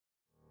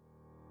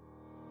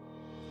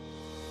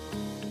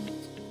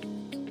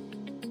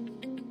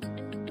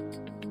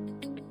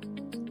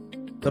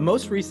The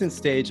most recent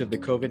stage of the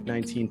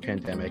COVID-19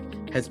 pandemic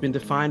has been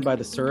defined by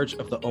the surge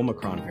of the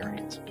Omicron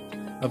variant,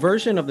 a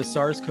version of the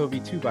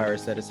SARS-CoV-2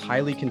 virus that is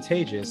highly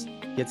contagious,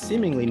 yet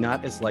seemingly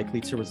not as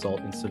likely to result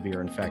in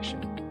severe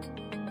infection.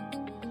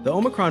 The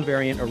Omicron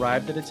variant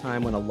arrived at a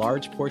time when a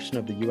large portion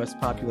of the US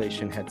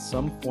population had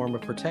some form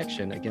of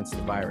protection against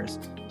the virus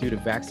due to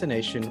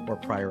vaccination or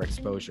prior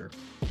exposure.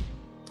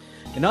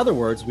 In other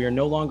words, we are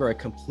no longer a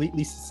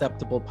completely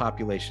susceptible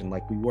population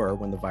like we were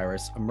when the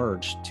virus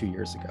emerged 2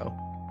 years ago.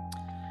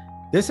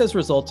 This has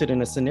resulted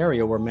in a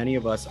scenario where many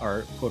of us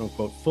are, quote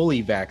unquote,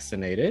 fully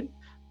vaccinated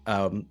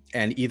and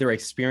either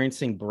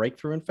experiencing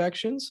breakthrough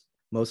infections,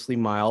 mostly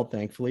mild,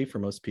 thankfully, for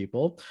most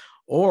people,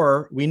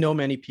 or we know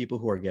many people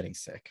who are getting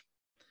sick.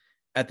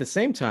 At the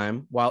same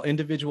time, while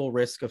individual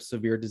risk of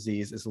severe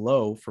disease is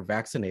low for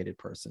vaccinated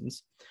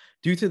persons,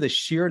 due to the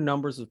sheer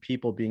numbers of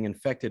people being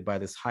infected by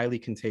this highly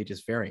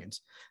contagious variant,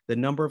 the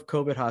number of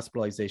COVID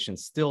hospitalizations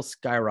still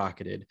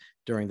skyrocketed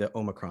during the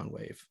Omicron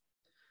wave.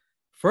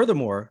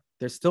 Furthermore,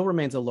 there still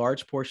remains a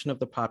large portion of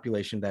the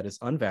population that is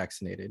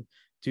unvaccinated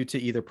due to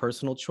either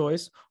personal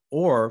choice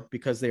or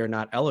because they are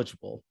not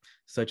eligible,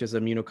 such as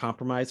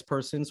immunocompromised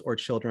persons or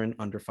children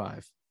under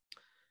 5.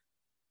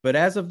 But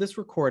as of this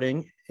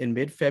recording in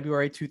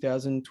mid-February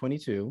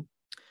 2022,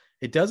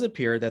 it does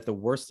appear that the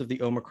worst of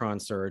the Omicron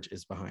surge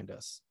is behind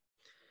us.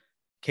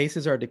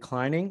 Cases are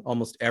declining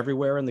almost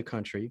everywhere in the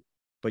country,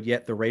 but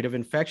yet the rate of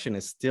infection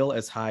is still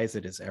as high as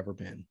it has ever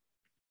been.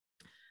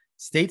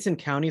 States and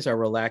counties are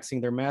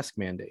relaxing their mask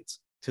mandates,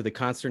 to the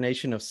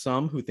consternation of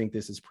some who think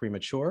this is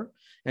premature,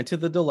 and to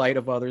the delight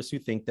of others who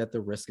think that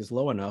the risk is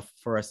low enough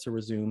for us to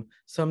resume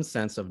some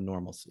sense of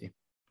normalcy.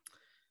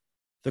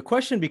 The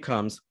question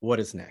becomes,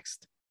 what is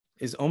next?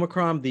 Is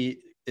Omicron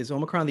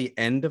the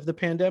end of the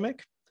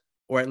pandemic,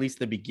 or at least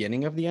the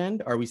beginning of the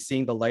end? Are we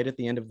seeing the light at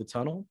the end of the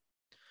tunnel?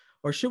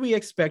 Or should we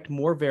expect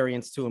more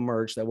variants to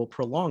emerge that will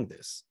prolong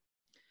this?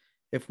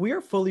 If we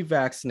are fully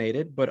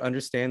vaccinated, but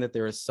understand that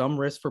there is some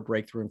risk for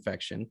breakthrough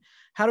infection,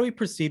 how do we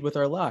proceed with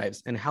our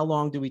lives? And how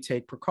long do we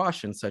take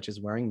precautions such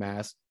as wearing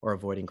masks or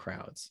avoiding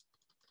crowds?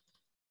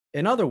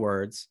 In other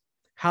words,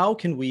 how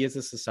can we as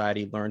a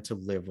society learn to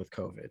live with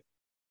COVID?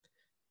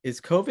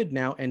 Is COVID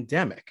now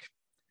endemic?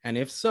 And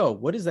if so,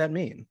 what does that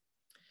mean?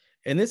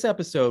 In this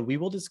episode, we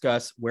will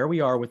discuss where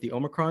we are with the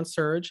Omicron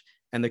surge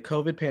and the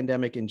COVID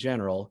pandemic in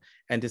general,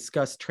 and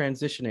discuss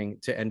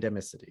transitioning to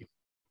endemicity.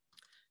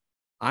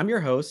 I'm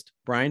your host,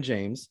 Brian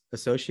James,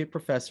 Associate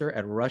Professor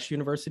at Rush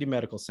University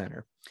Medical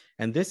Center,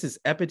 and this is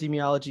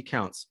Epidemiology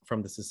Counts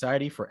from the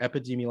Society for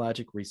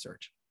Epidemiologic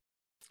Research,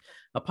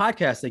 a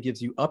podcast that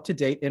gives you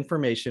up-to-date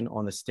information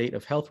on the state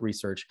of health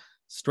research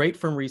straight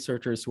from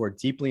researchers who are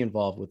deeply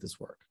involved with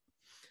this work.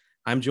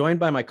 I'm joined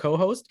by my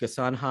co-host,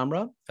 Ghassan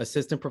Hamra,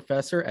 Assistant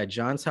Professor at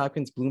Johns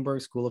Hopkins Bloomberg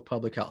School of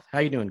Public Health. How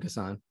are you doing,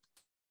 Ghassan?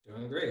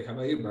 Doing great. How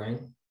about you,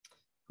 Brian?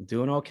 I'm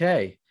doing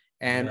okay.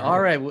 And all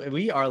right,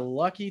 we are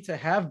lucky to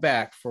have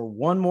back for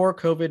one more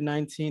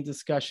COVID-19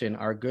 discussion,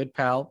 our good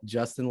pal,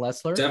 Justin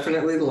Lessler.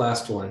 Definitely the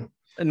last one.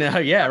 No,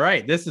 yeah,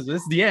 right. This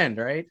is the end,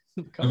 right?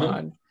 Come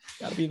on,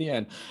 gotta be the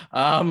end.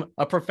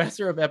 A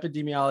professor of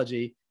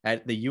epidemiology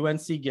at the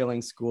UNC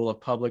Gilling School of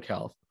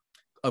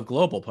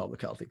Global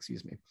Public Health,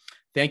 excuse me.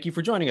 Thank you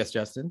for joining us,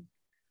 Justin.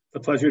 It's a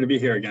pleasure to be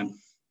here again.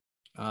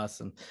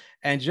 Awesome.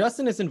 And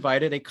Justin has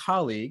invited a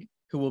colleague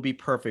who will be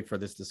perfect for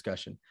this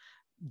discussion.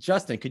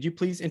 Justin, could you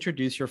please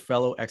introduce your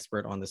fellow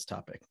expert on this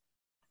topic?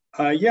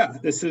 I'm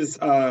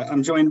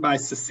joined by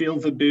Cecile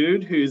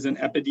Verbood, who's an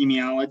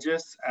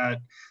epidemiologist at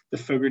the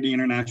Fogarty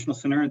International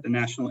Center at the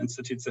National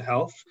Institutes of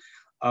Health.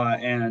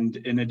 And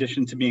in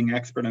addition to being an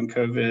expert on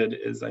COVID,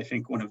 is I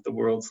think one of the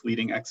world's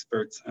leading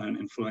experts on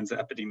influenza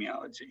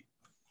epidemiology.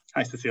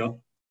 Hi,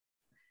 Cecile.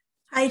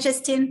 Hi,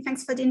 Justin.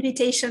 Thanks for the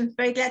invitation.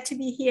 Very glad to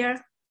be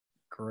here.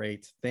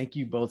 Great. Thank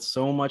you both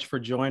so much for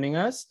joining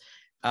us.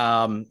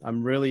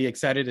 I'm really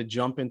excited to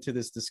jump into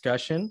this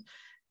discussion.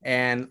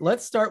 And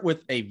let's start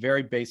with a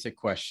very basic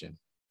question,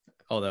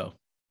 although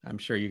I'm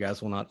sure you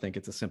guys will not think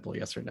it's a simple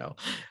yes or no.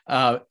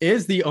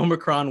 Is the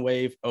Omicron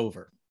wave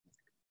over?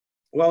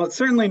 Well, it's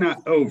certainly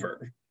not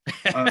over.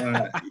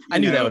 I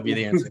knew that would be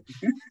the answer.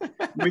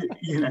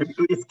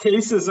 If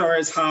cases are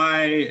as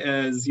high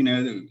as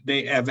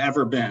they have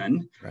ever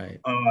been, right,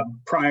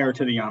 prior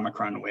to the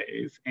Omicron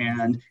wave,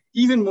 and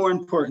even more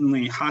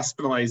importantly,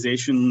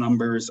 hospitalization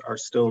numbers are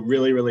still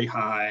really, really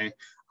high.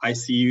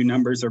 ICU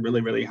numbers are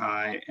really, really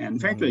high, and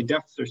frankly,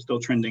 deaths are still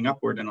trending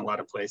upward in a lot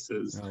of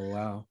places. Oh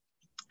wow!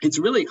 It's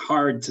really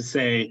hard to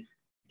say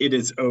it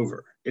is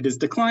over. It is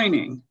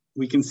declining.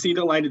 We can see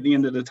the light at the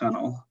end of the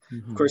tunnel.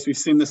 Of course, we've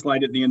seen this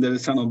light at the end of the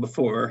tunnel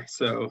before,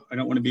 so I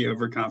don't want to be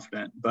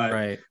overconfident, but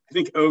right. I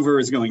think over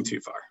is going too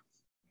far.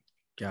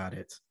 Got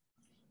it.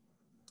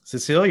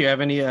 Cecile, you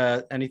have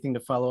anything to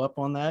follow up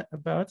on that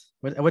about?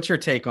 What's your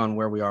take on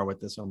where we are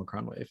with this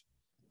Omicron wave?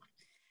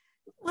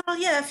 Well,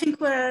 yeah, I think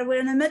we're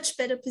in a much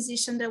better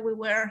position than we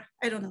were,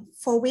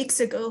 4 weeks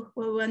ago,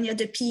 where we were near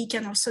the peak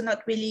and also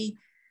not really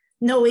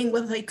knowing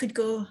whether it could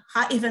go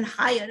even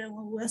higher than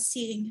what we're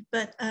seeing.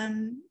 But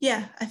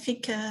I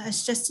think,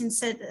 as Justin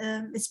said,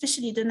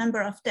 especially the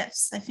number of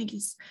deaths, I think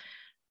is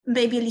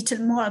maybe a little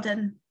more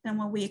than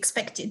what we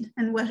expected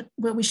and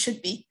where we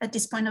should be at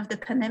this point of the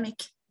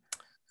pandemic.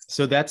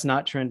 So that's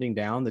not trending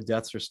down. The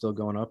deaths are still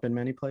going up in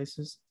many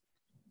places?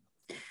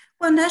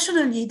 Well,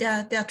 nationally,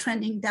 they're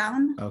trending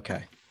down.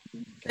 Okay.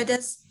 But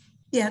there's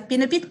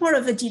been a bit more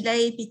of a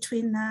delay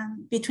between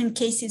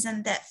cases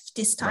and death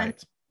this time.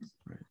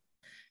 Right.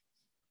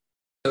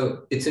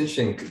 So it's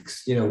interesting,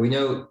 we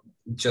know,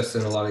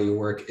 Justin, a lot of your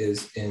work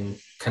is in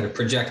kind of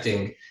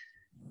projecting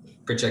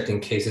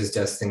cases,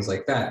 deaths, things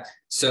like that.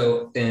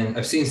 So, and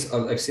I've seen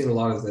a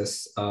lot of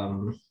this,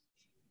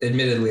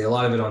 admittedly, a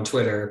lot of it on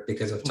Twitter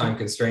because of time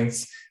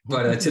constraints,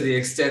 but to the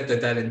extent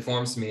that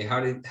informs me,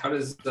 how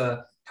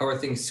are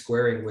things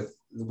squaring with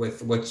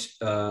what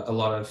a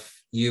lot of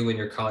you and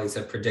your colleagues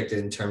have predicted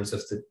in terms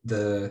of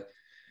the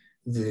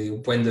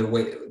when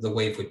the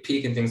wave would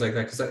peak and things like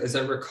that? Because as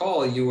I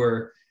recall, you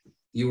were,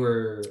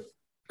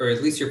 or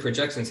at least your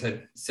projections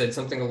had said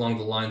something along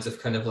the lines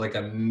of kind of like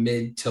a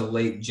mid to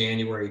late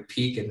January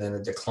peak and then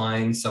a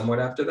decline somewhat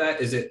after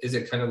that. Is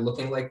it kind of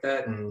looking like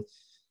that? And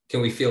can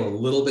we feel a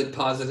little bit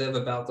positive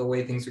about the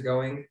way things are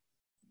going?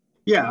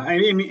 Yeah,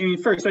 I mean,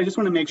 first, I just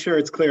want to make sure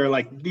it's clear,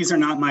 like, these are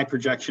not my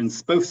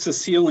projections. Both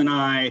Cecile and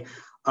I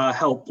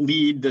help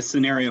lead the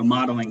scenario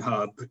modeling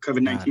hub,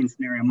 COVID-19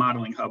 scenario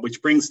modeling hub,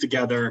 which brings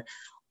together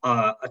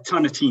a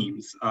ton of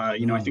teams. I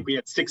think we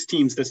had 6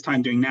 teams this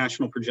time doing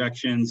national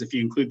projections. If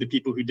you include the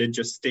people who did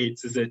just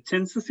states, is it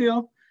 10,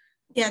 Cecile?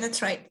 Yeah,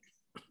 that's right.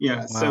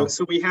 Yeah, wow.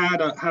 so we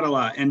had a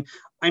lot. And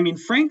I mean,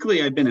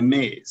 frankly, I've been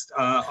amazed.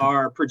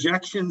 Our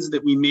projections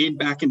that we made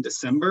back in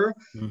December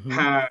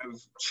have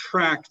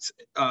tracked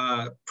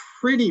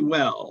pretty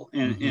well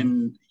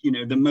in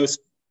the most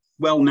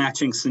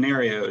well-matching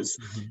scenarios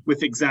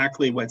with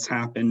exactly what's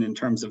happened in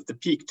terms of the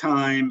peak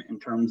time, in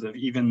terms of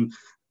even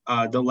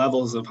the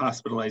levels of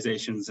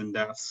hospitalizations and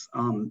deaths.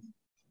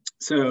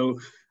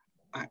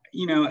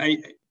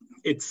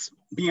 It's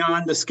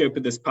beyond the scope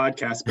of this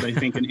podcast, but I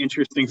think an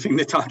interesting thing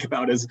to talk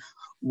about is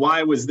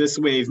why was this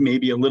wave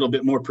maybe a little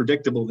bit more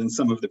predictable than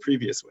some of the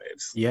previous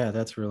waves? Yeah,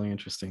 that's really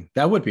interesting.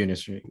 That would be an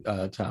interesting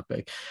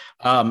topic.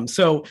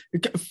 So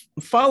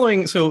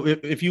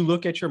if you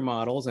look at your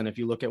models and if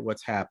you look at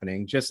what's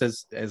happening, just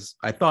as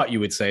I thought you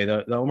would say,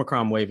 the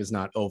Omicron wave is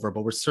not over,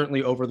 but we're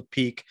certainly over the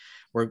peak.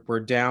 We're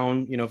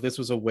down, if this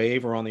was a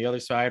wave or on the other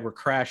side, we're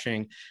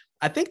crashing.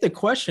 I think the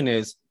question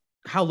is,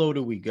 how low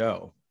do we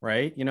go,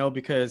 right?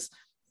 Because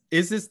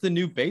is this the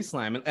new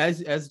baseline? And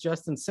as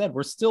Justin said,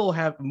 we're still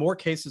have more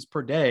cases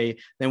per day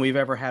than we've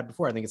ever had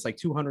before. I think it's like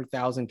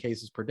 200,000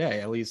 cases per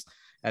day, at least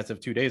as of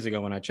 2 days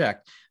ago when I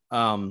checked,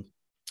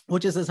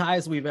 which is as high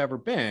as we've ever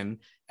been.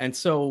 And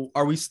so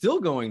are we still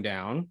going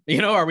down?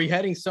 Are we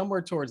heading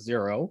somewhere towards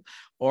zero?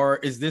 Or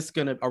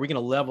are we going to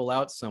level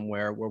out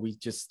somewhere where we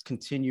just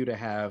continue to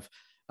have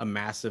a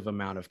massive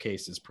amount of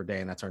cases per day?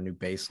 And that's our new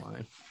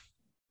baseline.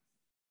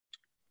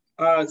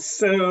 We're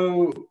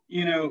still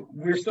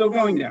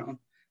going down.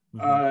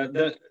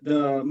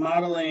 The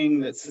modeling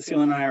that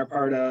Cecile and I are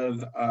part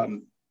of,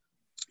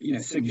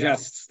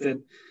 suggests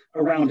that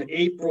around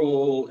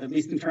April, at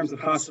least in terms of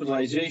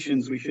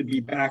hospitalizations, we should be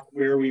back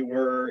where we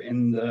were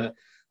in the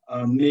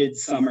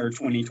mid-summer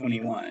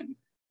 2021,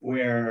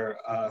 where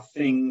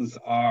things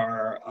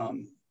are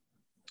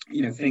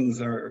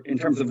in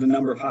terms of the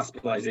number of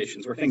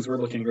hospitalizations, where things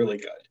were looking really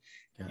good.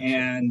 Gotcha.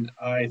 And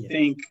I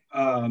think,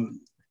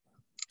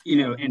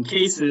 in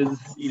cases,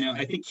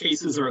 I think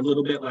cases are a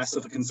little bit less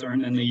of a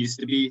concern than they used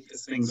to be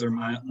because things are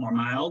more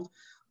mild.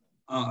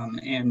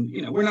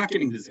 We're not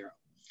getting to zero.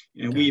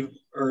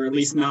 Or at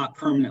least not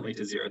permanently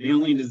to zero. The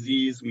only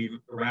disease we've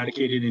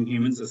eradicated in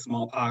humans is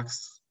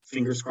smallpox.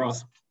 Fingers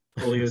crossed,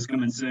 polio is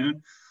coming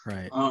soon.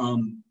 Right. So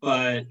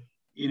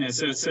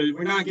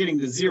we're not getting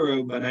to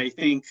zero, but I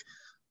think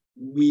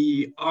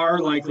we are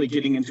likely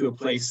getting into a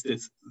place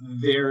that's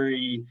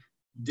very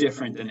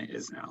different than it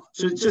is now.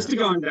 So just to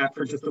go on that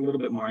for just a little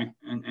bit more,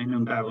 and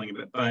I'm babbling a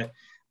bit, but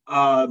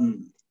I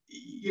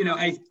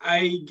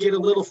get a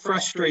little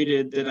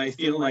frustrated that I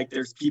feel like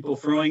there's people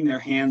throwing their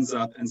hands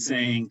up and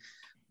saying,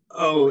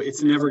 oh,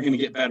 it's never going to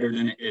get better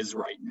than it is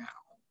right now.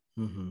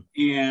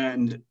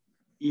 And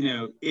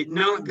it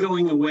not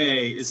going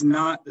away is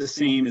not the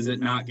same as it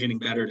not getting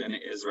better than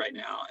it is right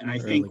now. And I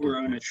think we're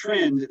on a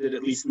trend that,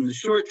 at least in the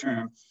short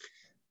term,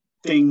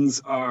 things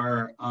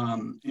are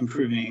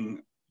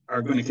improving,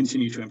 are going to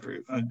continue to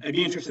improve. I'd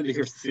be interested to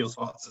hear Cecile's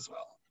thoughts as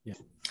well. Yeah.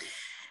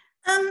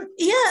 I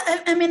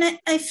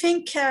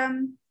think,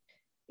 the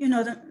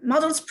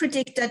models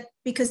predict that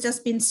because there's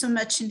been so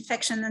much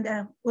infection and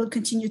there will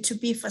continue to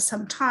be for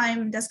some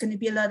time, there's going to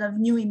be a lot of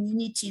new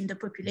immunity in the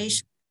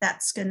population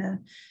that's going to,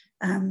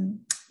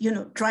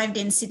 drive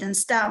the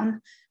incidence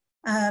down.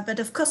 But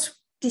of course,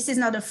 this is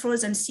not a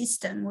frozen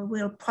system. We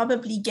will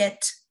probably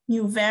get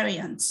new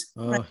variants.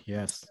 Oh, right?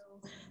 Yes.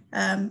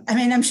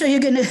 I'm sure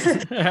you're going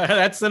to.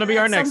 That's going to be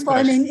our next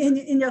point question.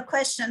 in your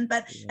question,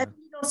 but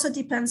we also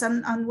depends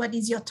on what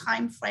is your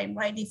time frame,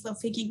 right? If we're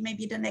thinking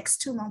maybe the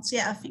next 2 months,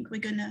 yeah, I think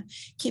we're gonna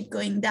keep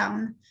going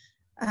down.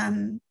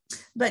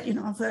 But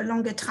over a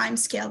longer time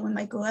scale, we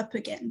might go up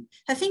again.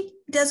 I think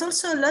there's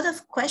also a lot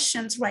of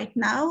questions right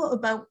now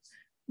about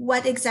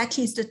what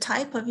exactly is the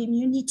type of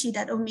immunity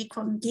that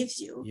Omicron gives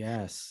you.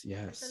 Yes.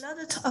 There's a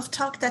lot of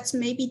talk that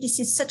maybe this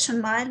is such a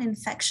mild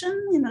infection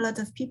in a lot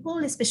of people,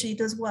 especially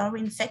those who are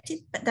infected,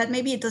 but that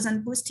maybe it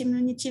doesn't boost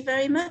immunity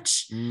very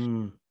much.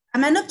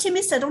 I'm an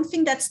optimist. I don't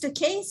think that's the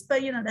case,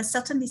 but that's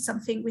certainly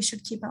something we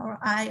should keep our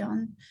eye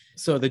on.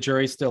 So the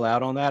jury's still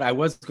out on that. I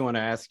was going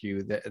to ask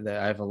you that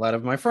I have a lot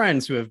of my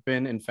friends who have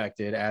been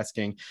infected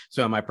asking,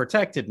 so am I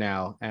protected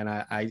now? And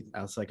I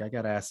was like, I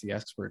got to ask the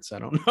experts. I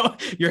don't know.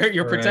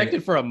 You're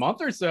protected for a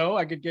month or so.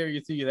 I could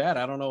guarantee you that.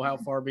 I don't know how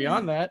far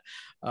beyond that.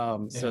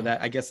 So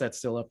that, I guess that's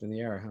still up in the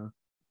air, huh?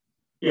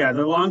 Yeah,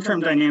 the long-term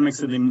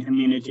dynamics of the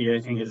immunity,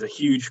 I think, is a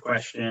huge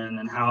question,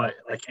 and how it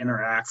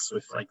interacts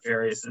with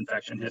various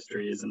infection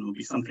histories, and will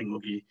be something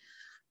we'll be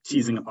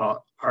teasing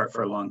apart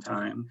for a long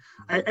time.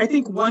 I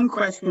think one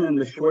question in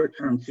the short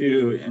term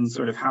too, and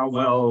sort of how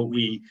well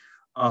we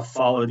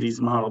follow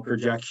these model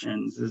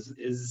projections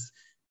is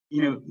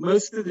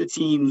most of the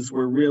teams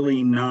were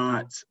really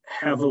not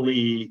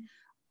heavily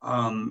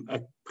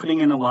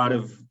putting in a lot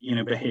of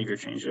behavior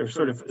change. They're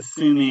sort of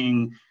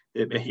assuming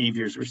that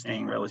behaviors were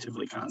staying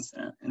relatively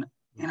constant. And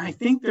I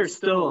think there's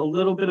still a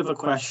little bit of a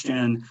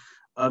question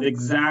of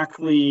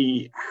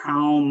exactly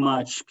how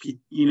much,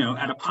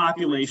 at a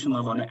population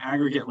level, at an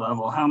aggregate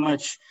level, how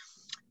much,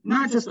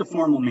 not just the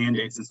formal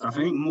mandates and stuff,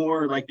 I think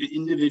more like the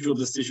individual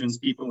decisions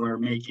people are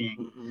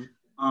making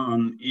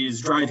is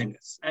driving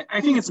this.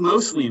 I think it's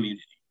mostly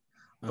immunity,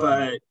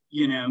 but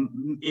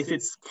if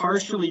it's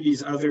partially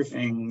these other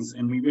things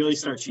and we really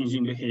start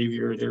changing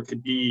behavior, there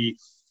could be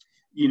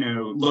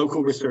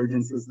local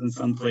resurgences in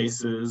some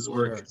places,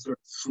 or it could sort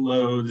of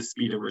slow the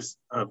speed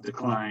of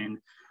decline.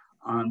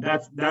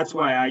 That's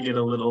why I get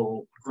a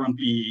little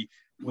grumpy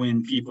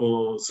when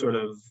people sort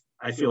of,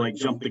 I feel like,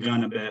 jump the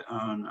gun a bit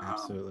on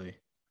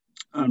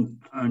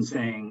on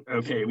saying,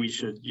 okay, we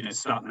should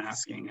stop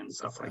masking and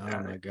stuff like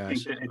that. My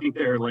gosh. I think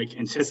they're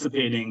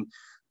anticipating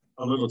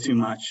a little too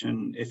much,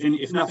 and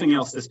if nothing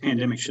else, this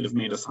pandemic should have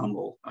made us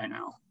humble by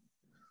now.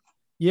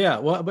 Yeah,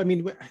 well, I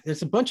mean,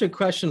 there's a bunch of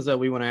questions that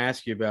we want to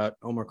ask you about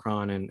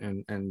Omicron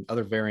and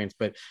other variants,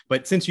 but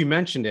since you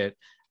mentioned it,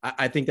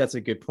 I think that's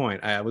a good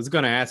point. I was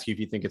going to ask you if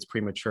you think it's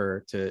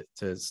premature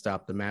to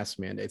stop the mask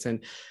mandates,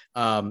 and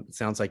it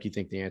sounds like you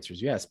think the answer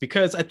is yes,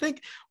 because I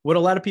think what a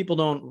lot of people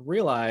don't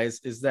realize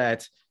is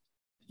that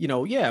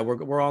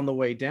we're on the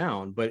way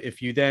down, but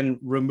if you then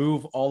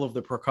remove all of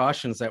the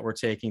precautions that we're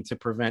taking to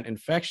prevent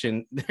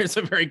infection, there's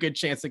a very good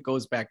chance it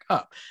goes back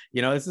up.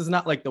 This is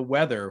not like the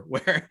weather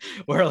where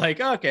we're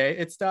like, okay,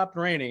 it stopped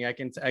raining, I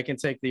can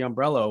take the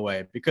umbrella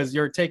away, because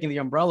you're taking the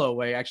umbrella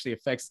away actually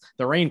affects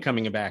the rain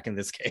coming back in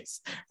this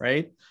case,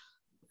 right?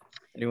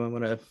 Anyone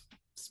want to?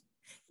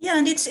 Yeah,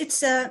 and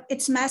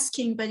it's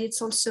masking, but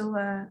it's also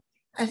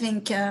I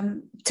think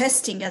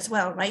testing as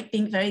well, right?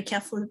 Being very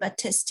careful about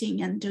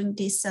testing and doing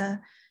this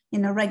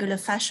in a regular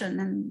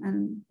fashion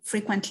and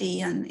frequently.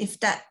 And if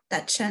that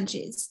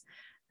changes,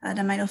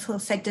 that might also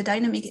affect the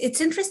dynamic. It's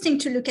interesting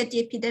to look at the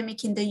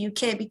epidemic in the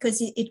UK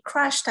because it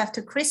crashed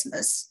after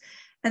Christmas,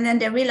 and then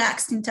they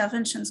relaxed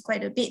interventions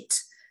quite a bit.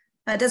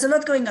 There's a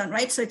lot going on,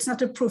 right? So it's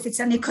not a proof; it's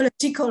an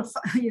ecological,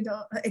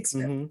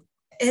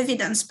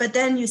 evidence. But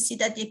then you see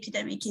that the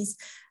epidemic is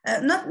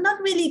not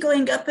really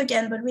going up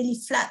again, but really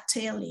flat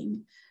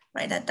tailing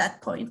right at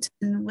that point.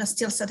 And we're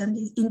still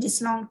certainly in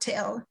this long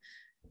tail,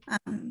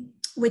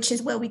 which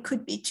is where we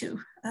could be too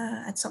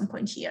at some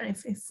point here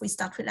if we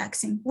start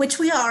relaxing, which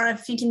we are. I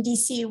think in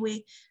DC,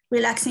 we're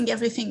relaxing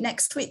everything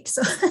next week.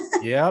 So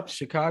Yep,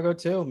 Chicago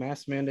too.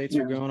 Mask mandates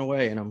are going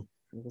away, and I'm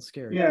a little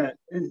scared. Yeah,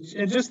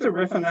 and just to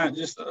riff on that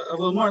just a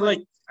little more,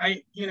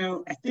 I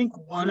think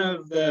one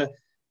of the,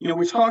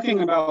 we're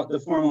talking about the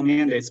formal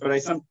mandates, but I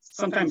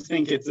sometimes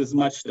think it's as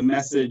much the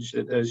message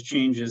that those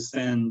changes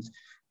send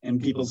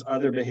and people's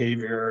other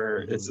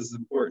behavior that's as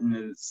important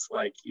as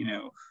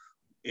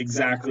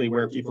exactly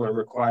where people are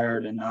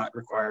required and not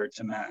required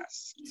to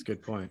mask. That's a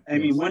good point. I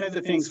mean, one of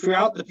the things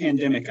throughout the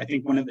pandemic, I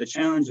think one of the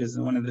challenges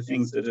and one of the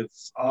things that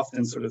has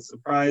often sort of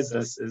surprised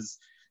us is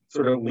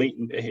sort of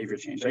latent behavior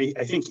change. I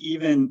think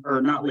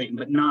not latent,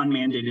 but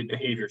non-mandated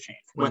behavior change,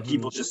 what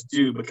people just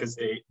do because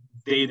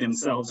they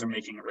themselves are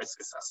making a risk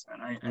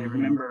assessment. I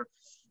remember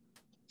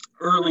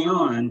early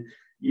on,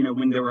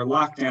 when there were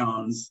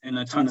lockdowns in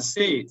a ton of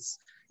states,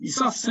 you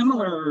saw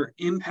similar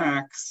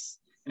impacts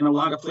in a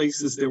lot of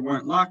places there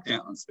weren't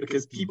lockdowns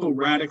because people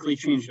radically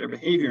changed their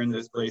behavior in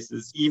those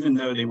places, even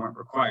though they weren't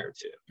required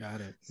to.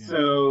 Got it. Yeah.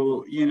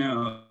 So,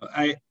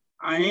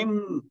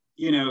 I'm,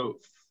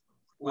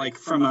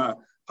 from a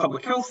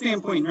public health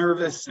standpoint,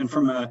 nervous, and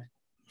from a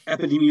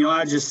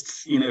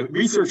epidemiologist,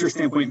 researcher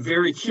standpoint,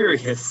 very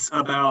curious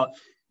about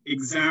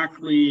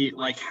exactly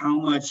how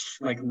much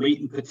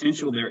latent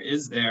potential there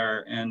is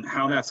there and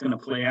how that's going to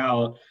play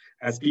out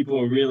as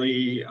people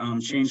really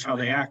change how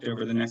they act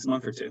over the next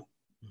month or two.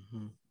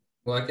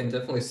 Well, I can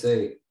definitely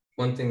say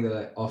one thing that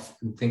I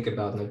often think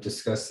about, and I've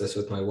discussed this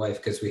with my wife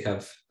because we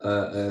have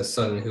a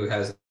son who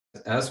has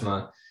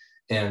asthma.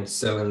 And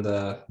so in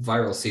the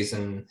viral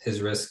season,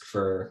 his risk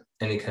for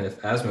any kind of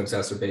asthma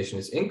exacerbation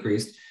is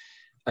increased.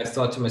 I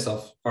thought to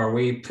myself, are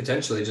we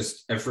potentially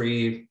just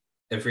every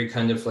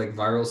kind of like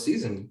viral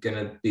season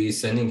gonna be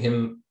sending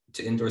him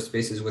to indoor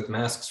spaces with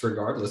masks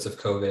regardless of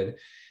COVID?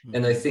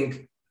 And I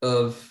think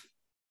of,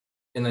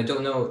 and I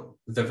don't know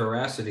the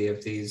veracity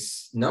of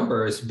these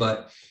numbers,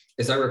 but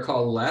as I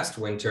recall last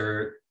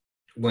winter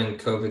when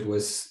COVID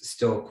was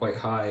still quite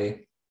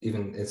high,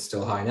 even it's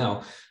still high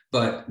now,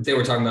 but they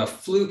were talking about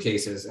flu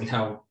cases and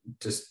how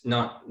just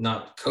not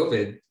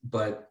COVID,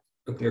 but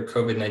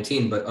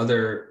COVID-19, but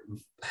other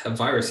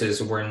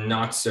viruses were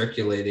not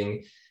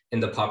circulating in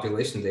the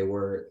population they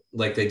were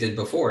like they did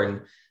before.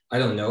 And I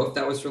don't know if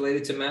that was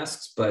related to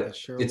masks, but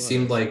it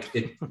seemed like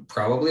it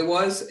probably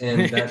was.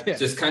 And that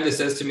just kind of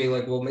says to me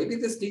like, well, maybe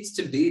this needs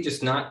to be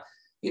just not,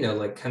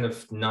 like kind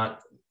of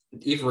not,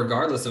 even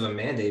regardless of a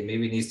mandate,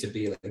 maybe it needs to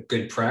be like a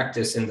good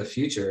practice in the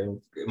future.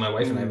 And my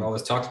wife and I have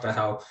always talked about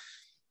how,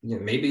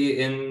 maybe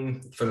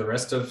for the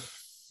rest of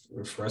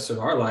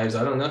our lives,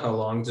 I don't know how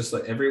long, just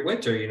like every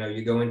winter,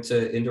 you go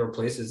into indoor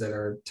places that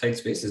are tight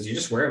spaces, you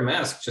just wear a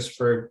mask just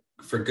for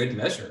good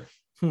measure.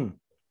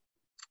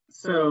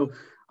 So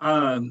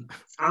I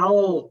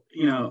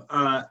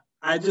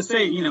just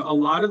say, a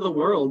lot of the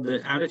world,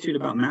 the attitude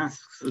about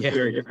masks is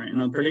very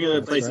different. And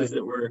particularly places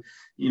that were,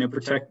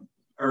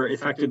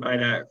 affected by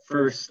that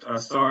first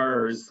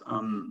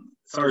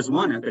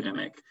SARS-1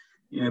 epidemic.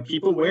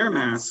 People wear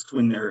masks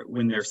when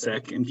they're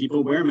sick, and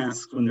people wear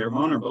masks when they're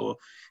vulnerable.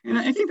 And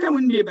I think that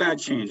wouldn't be a bad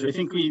change. I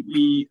think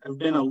we have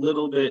been a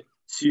little bit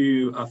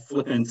too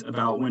flippant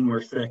about when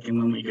we're sick and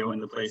when we go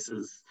into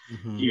places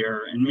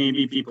here, and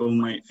maybe people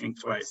might think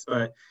twice.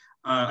 But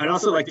I'd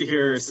also like to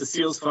hear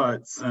Cecile's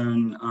thoughts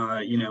on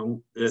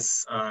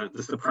this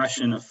the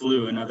suppression of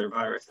flu and other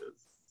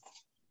viruses.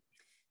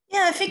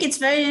 Yeah, I think it's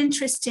very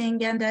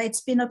interesting, and it's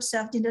been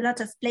observed in a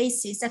lot of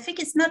places. I think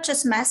it's not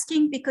just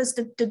masking, because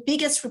the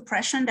biggest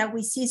repression that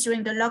we see is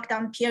during the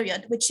lockdown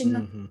period, which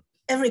in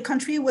every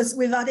country was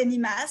without any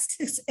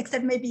masks,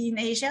 except maybe in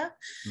Asia.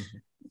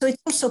 So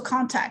it's also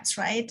contacts,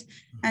 right?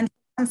 And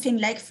something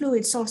like flu,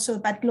 it's also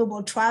about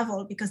global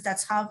travel, because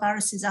that's how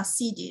viruses are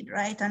seeded,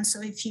 right? And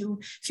so if you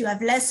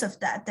have less of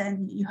that,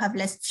 then you have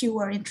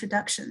fewer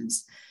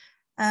introductions.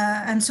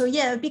 And so,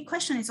 a big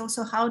question is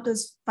also how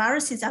those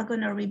viruses are going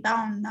to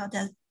rebound now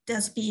that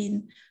there's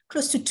been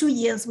close to 2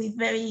 years with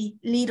very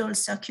little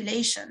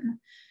circulation.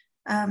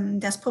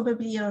 There's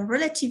probably a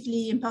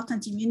relatively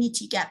important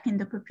immunity gap in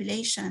the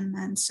population.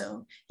 And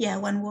so,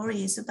 one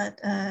worries about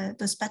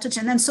those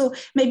pathogens. And so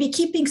maybe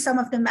keeping some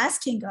of the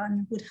masking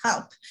on would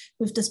help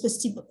with those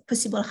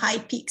possible high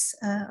peaks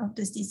of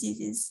those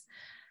diseases.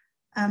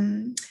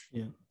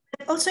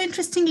 Also,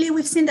 interestingly,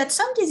 we've seen that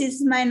some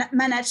diseases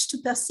manage to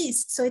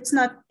persist. So it's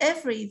not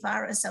every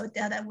virus out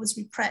there that was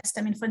repressed.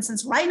 I mean, for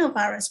instance,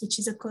 rhinovirus, which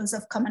is a cause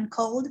of common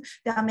cold,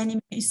 there are many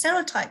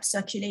serotypes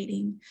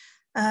circulating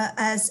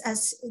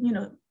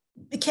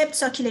it kept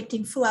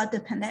circulating throughout the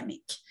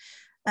pandemic.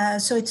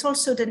 So it's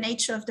also the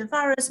nature of the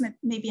virus,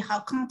 maybe how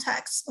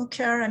contacts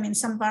occur. I mean,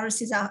 some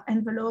viruses are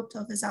enveloped,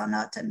 others are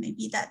not, and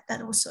maybe that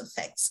also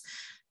affects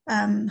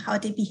how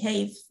they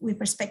behave with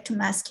respect to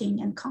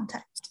masking and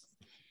contact.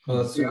 Well,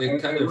 I was just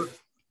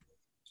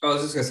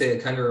going to say,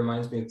 it kind of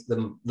reminds me of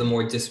the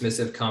more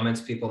dismissive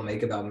comments people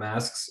make about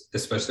masks,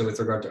 especially with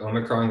regard to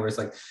Omicron, where it's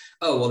like,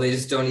 oh, well, they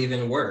just don't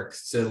even work.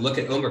 So look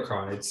at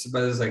Omicron.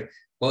 But it's like,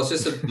 well, it's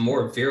just a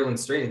more virulent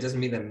strain. It doesn't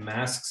mean that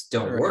masks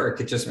don't work.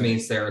 It just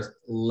means they're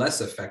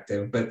less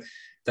effective. But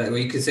that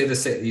you could say the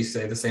same. You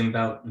say the same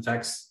about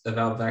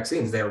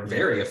vaccines. They're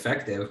very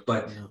effective,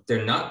 but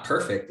they're not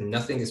perfect.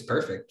 Nothing is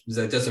perfect.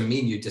 That doesn't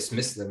mean you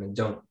dismiss them and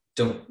don't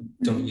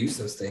use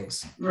those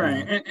things.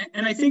 Right.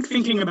 And I think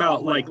thinking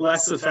about like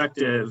less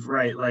effective,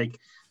 right? Like,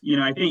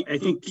 I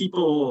think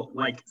people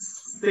like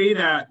say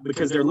that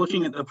because they're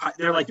looking at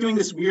they're like doing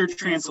this weird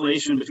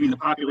translation between the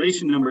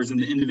population numbers and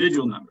the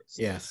individual numbers.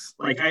 Yes.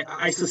 Like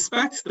I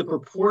suspect the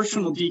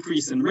proportional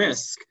decrease in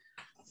risk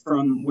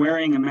from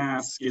wearing a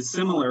mask is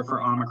similar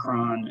for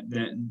Omicron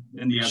than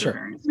the other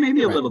variants.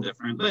 Maybe a little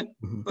different,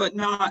 but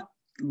not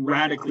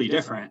radically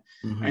different.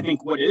 I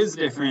think what is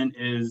different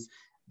is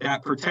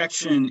that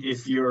protection,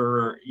 if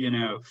you're,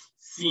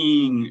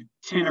 seeing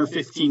 10 or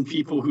 15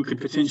 people who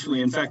could potentially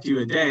infect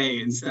you a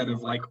day instead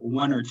of like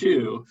 1 or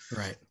 2,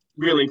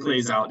 really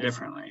plays out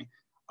differently.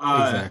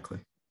 Exactly.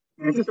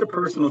 And just a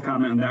personal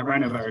comment on that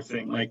rhinovirus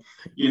thing, like,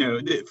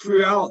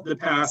 throughout the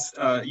past,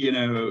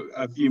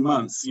 a few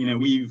months,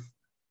 we've,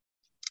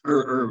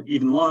 or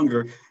even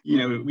longer,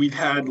 we've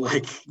had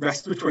like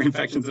respiratory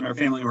infections in our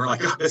family. We're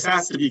like, oh, this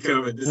has to be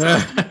COVID. This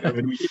has to be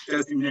COVID. We keep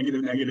testing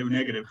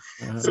negative.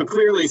 So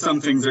clearly some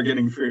things are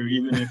getting through,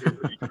 even if you're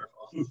pretty careful.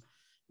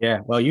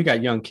 Yeah. Well, you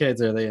got young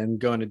kids, are they, and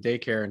going to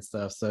daycare and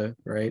stuff. So,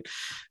 right.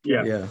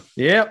 Yeah.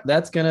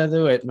 That's going to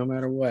do it no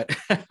matter what.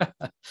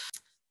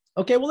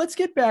 Okay, well, let's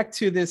get back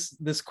to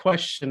this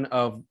question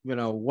of,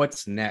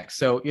 what's next.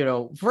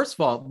 So, first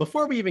of all,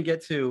 before we even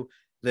get to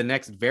the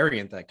next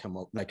variant that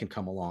can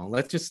come along,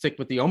 let's just stick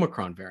with the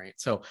Omicron variant.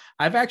 So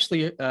I've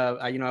actually,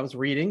 I was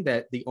reading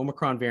that the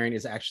Omicron variant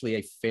is actually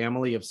a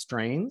family of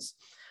strains,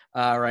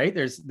 right?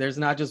 There's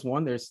not just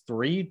one, there's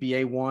three: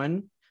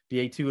 BA1,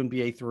 BA2, and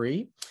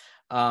BA3.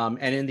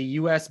 And in the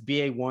US,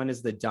 BA1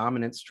 is the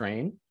dominant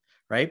strain,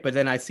 right? But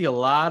then I see a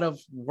lot of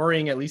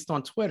worrying, at least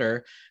on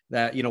Twitter,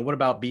 that, what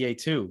about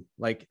BA2?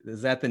 Like,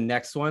 is that the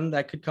next one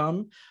that could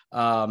come?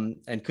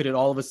 And could it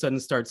all of a sudden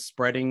start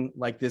spreading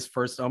like this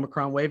first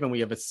Omicron wave, and we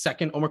have a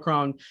second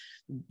Omicron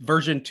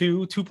version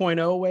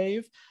 2.0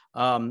 wave?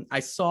 I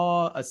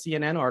saw a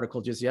CNN article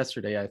just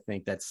yesterday, I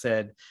think, that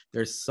said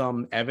there's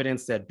some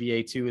evidence that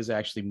BA2 is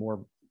actually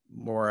more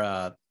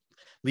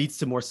leads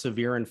to more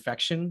severe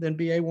infection than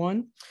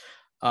BA1.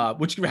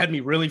 Which had me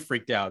really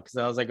freaked out, because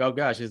I was like, oh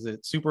gosh, is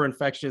it super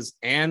infectious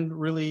and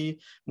really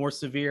more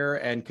severe?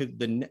 And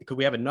could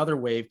we have another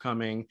wave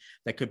coming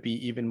that could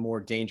be even more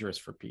dangerous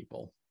for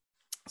people?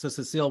 So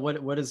Cecile,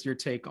 what is your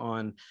take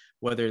on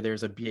whether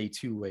there's a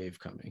BA2 wave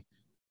coming?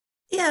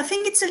 Yeah, I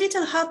think it's a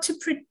little hard to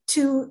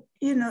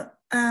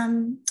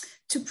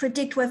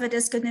predict whether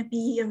there's going to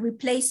be a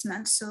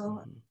replacement.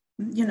 So,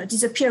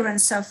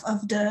 disappearance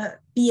of the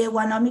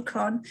BA1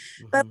 Omicron.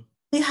 But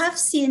we have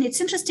seen, it's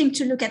interesting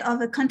to look at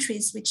other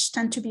countries which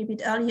tend to be a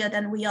bit earlier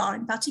than we are,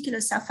 in particular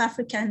South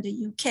Africa and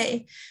the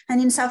UK. And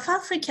in South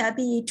Africa,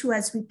 BA2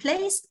 has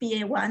replaced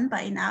BA1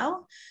 by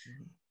now.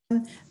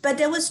 But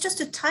there was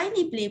just a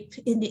tiny blip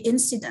in the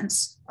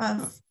incidence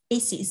of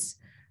cases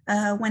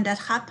when that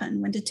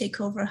happened, when the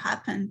takeover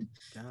happened.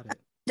 Got it.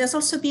 There's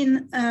also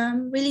been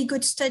really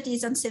good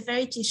studies on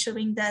severity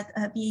showing that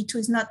BA2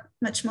 is not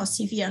much more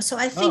severe. So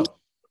I think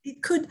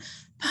it could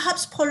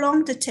perhaps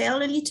prolong the tail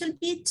a little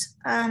bit,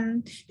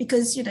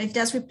 because if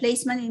there's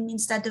replacement, it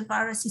means that the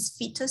virus is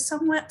fitter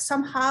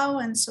somehow,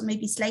 and so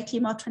maybe slightly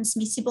more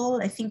transmissible.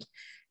 I think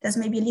there's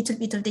maybe a little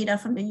bit of data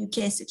from the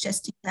UK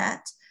suggesting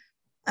that.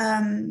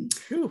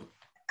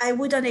 I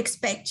wouldn't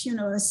expect,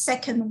 a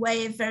second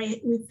wave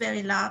with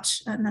very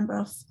large number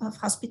of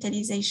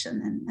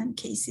hospitalization and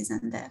cases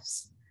and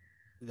deaths.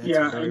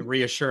 That's very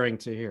reassuring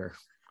to hear.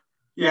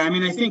 Yeah, I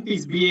mean, I think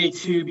these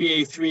BA2,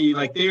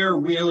 BA3, they're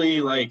really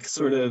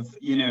sort of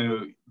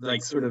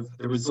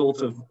the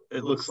result of,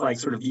 it looks like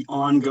sort of the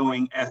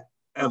ongoing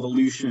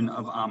evolution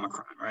of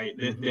Omicron, right?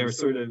 They're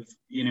sort of,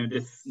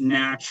 this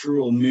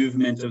natural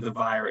movement of the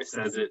virus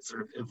as it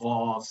sort of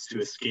evolves to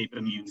escape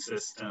immune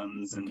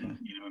systems and,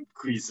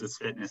 increases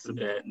fitness a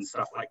bit and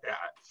stuff like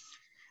that.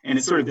 And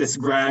it's sort of this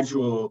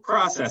gradual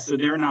process. So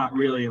they're not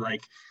really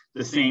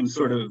the same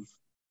sort of,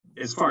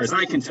 as far as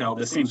I can tell,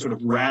 the same sort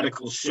of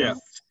radical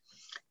shift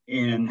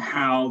in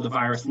how the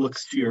virus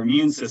looks to your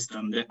immune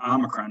system that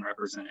Omicron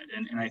represented.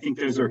 And I think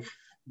those are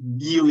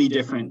really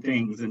different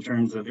things in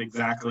terms of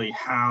exactly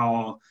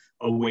how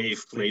a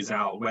wave plays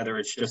out, whether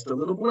it's just a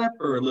little blip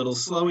or a little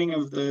slowing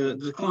of the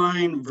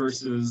decline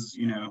versus,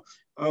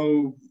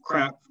 oh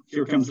crap,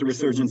 here comes the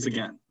resurgence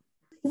again.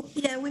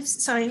 Yeah, we've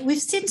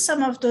seen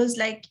some of those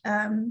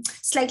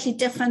slightly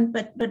different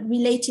but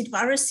related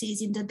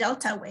viruses in the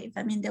Delta wave.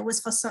 I mean, there was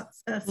for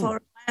a while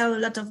a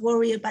lot of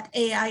worry about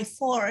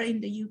AI4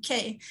 in the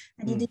UK,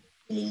 and it didn't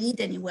really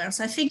lead anywhere.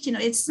 So I think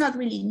it's not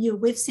really new.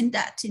 We've seen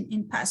that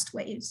in past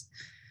waves.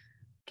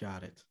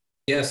 Got it.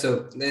 Yeah,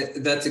 so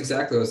that's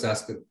exactly what I was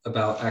asking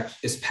about,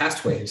 is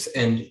past waves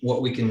and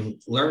what we can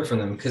learn from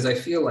them, because I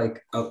feel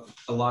like a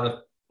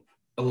lot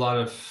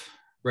of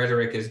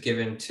rhetoric is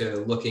given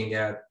to looking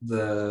at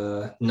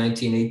the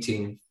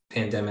 1918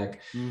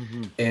 pandemic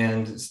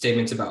and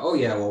statements about, oh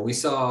yeah, well, we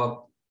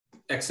saw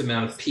X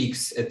amount of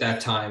peaks at that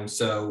time,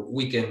 so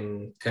we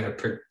can kind of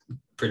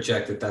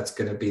project that that's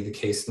going to be the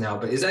case now.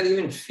 But is that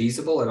even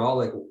feasible at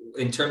all?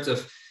 In terms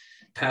of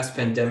past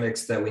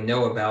pandemics that we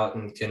know about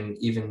and can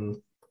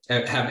even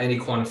have any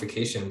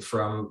quantification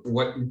from,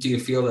 what do you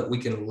feel that we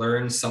can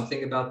learn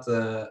something about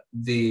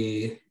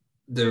the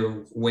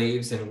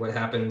waves and what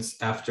happens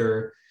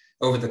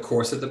over the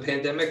course of the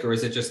pandemic? Or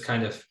is it just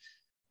kind of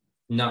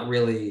not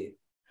really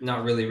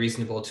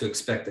reasonable to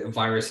expect that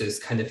viruses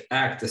kind of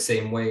act the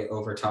same way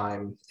over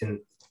time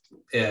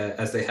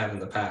as they have in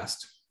the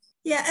past?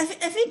 Yeah, I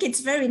think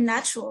it's very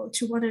natural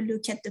to want to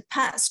look at the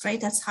past,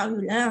 right? That's how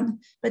you learn.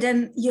 But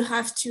then you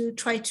have to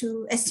try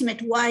to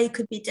estimate why it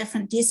could be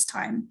different this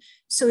time.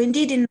 So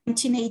indeed, in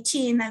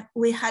 1918,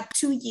 we had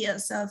 2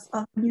 years of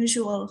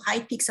unusual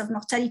high peaks of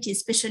mortality,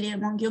 especially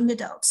among young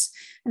adults.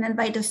 And then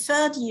by the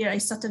third year,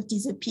 it sort of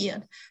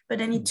disappeared. But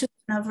then it took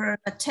another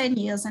 10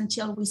 years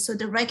until we saw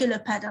the regular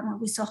pattern where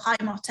we saw high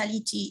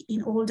mortality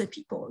in older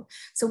people.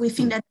 So we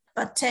think that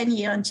about 10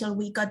 years until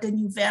we got the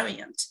new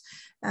variant,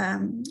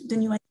 the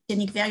new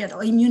antigenic variant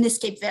or immune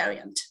escape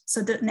variant.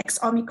 So the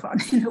next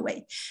Omicron in a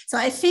way. So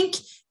I think,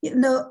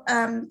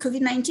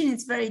 COVID-19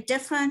 is very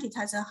different. It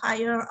has a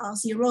higher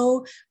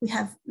R0. We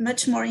have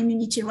much more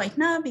immunity right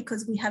now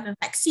because we have a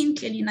vaccine.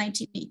 Clearly in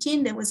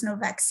 1918, there was no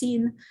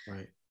vaccine.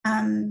 Right.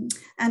 And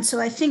so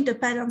I think the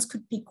patterns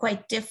could be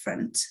quite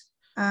different.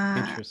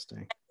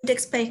 Interesting. Would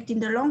expect in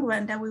the long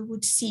run that we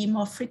would see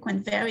more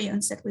frequent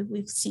variants that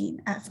we've seen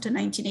after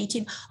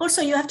 1918.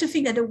 Also, you have to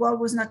think that the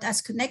world was not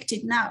as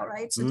connected now,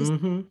 right? So these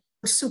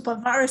super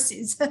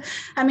viruses,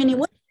 I mean, it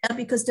was there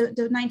because the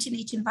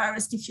 1918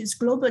 virus diffused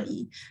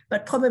globally,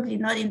 but probably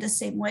not in the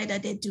same way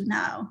that they do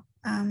now.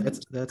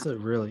 That's a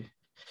really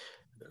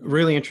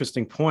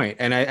interesting point.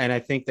 And I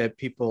think that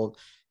people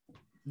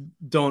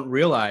don't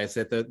realize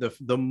that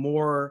the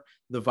more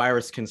the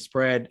virus can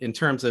spread in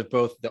terms of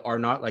both the R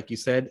naught, like you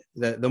said,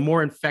 the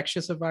more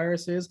infectious a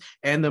virus is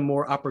and the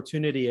more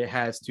opportunity it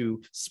has to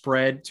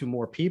spread to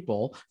more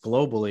people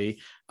globally,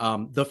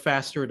 the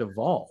faster it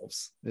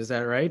evolves. Is that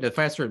right? The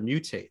faster it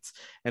mutates.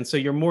 And so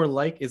you're more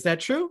like, is that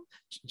true?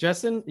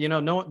 Justin,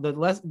 no,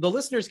 the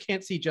listeners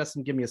can't see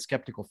Justin give me a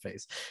skeptical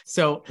face.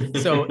 So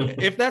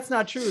if that's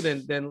not true,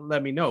 then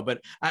let me know.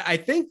 But I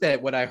think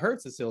that what I heard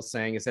Cecile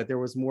saying is that there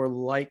was more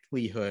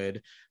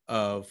likelihood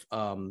of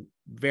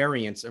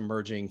variants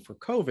emerging for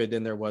COVID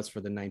than there was for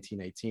the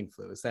 1918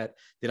 flu.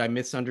 Did I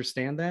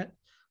misunderstand that?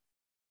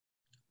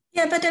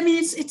 Yeah, but I mean,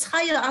 it's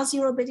higher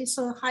R0, but it's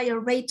a higher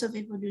rate of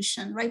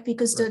evolution, right?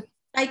 Because the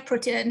spike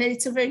protein, and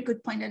it's a very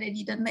good point that I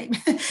didn't make.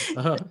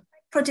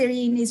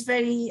 Protein is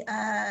very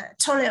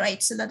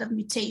tolerates a lot of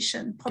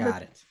mutation.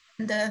 Got it.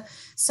 The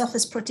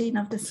surface protein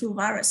of the flu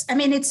virus. I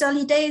mean, it's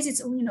early days.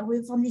 It's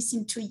we've only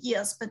seen 2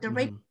 years, but the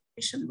rate of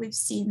mutation we've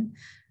seen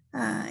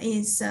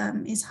is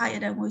higher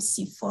than we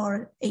see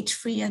for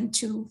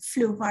H3N2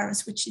 flu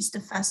virus, which is the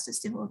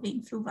fastest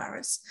evolving flu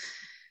virus.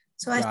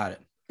 So Got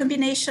it.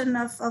 Combination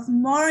of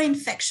more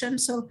infection.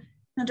 So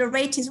the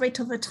rate is rate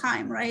over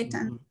time, right?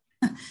 And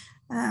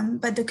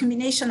but the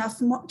combination of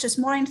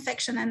more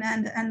infection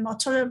and more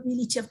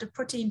tolerability of the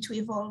protein to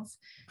evolve.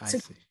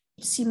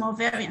 See more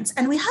variants.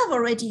 And we have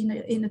already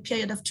in a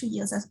period of 2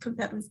 years as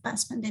compared with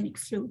past pandemic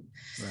flu.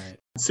 Right.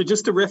 So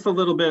just to riff a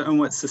little bit on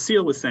what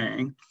Cecile was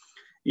saying,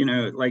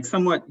 like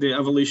somewhat the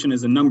evolution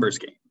is a numbers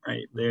game,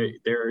 right?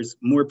 There's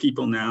more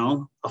people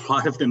now, a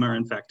lot of them are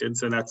infected.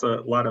 So that's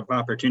a lot of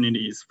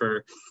opportunities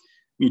for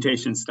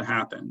mutations to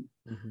happen.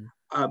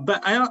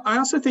 But I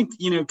also think,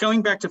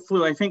 going back to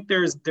flu, I think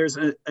there's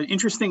an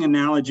interesting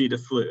analogy to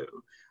flu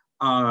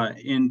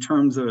in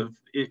terms of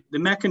the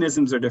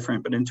mechanisms are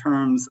different, but in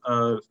terms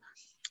of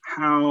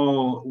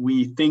how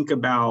we think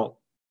about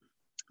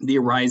the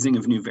arising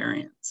of new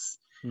variants.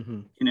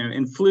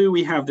 In flu,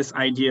 we have this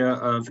idea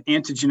of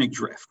antigenic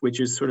drift, which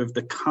is sort of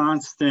the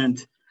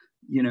constant,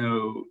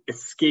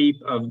 escape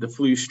of the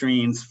flu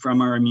strains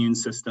from our immune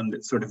system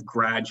that's sort of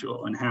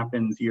gradual and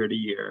happens year to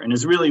year, and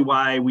is really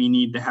why we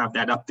need to have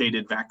that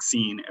updated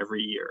vaccine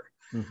every year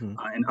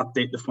and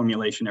update the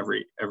formulation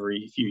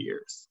every few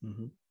years.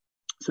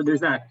 So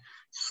there's that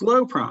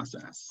slow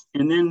process,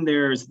 and then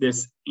there's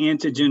this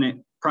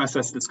antigenic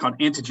process that's called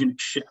antigenic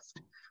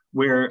shift,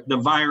 where the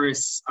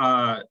virus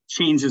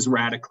changes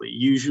radically.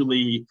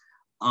 Usually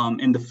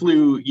in the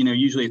flu,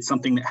 usually it's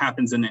something that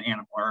happens in an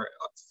animal, or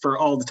for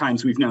all the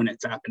times we've known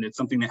it's happened, it's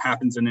something that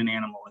happens in an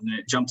animal and then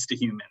it jumps to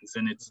humans,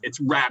 and it's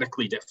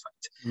radically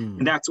different.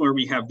 And that's where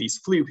we have these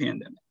flu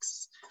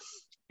pandemics.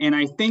 And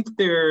I think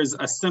there's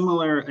a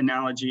similar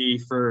analogy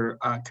for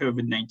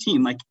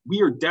COVID-19. Like,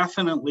 we are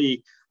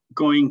definitely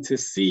going to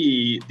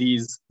see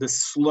the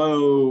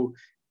slow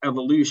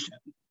evolution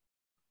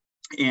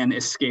and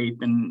escape,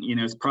 and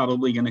it's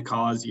probably going to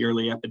cause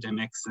yearly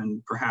epidemics,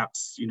 and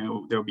perhaps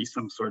there'll be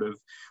some sort of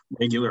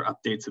regular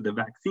updates of the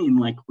vaccine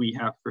like we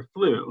have for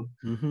flu.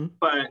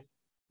 But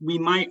we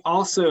might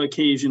also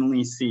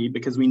occasionally see,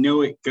 because we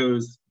know it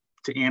goes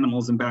to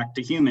animals and back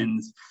to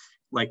humans,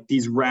 like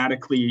these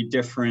radically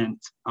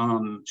different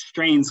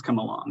strains come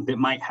along that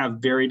might have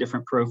very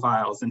different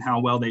profiles and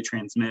how well they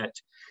transmit,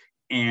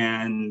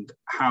 and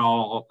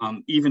how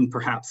even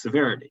perhaps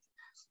severity.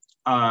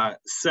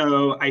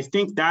 So I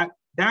think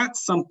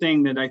that's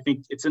something that I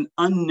think it's an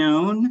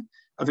unknown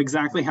of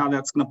exactly how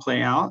that's going to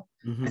play out.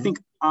 I think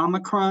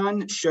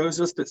Omicron shows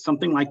us that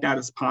something like that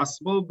is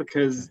possible,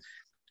 because,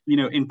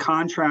 in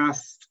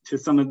contrast to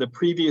some of the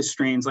previous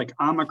strains, like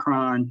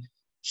Omicron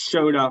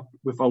showed up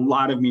with a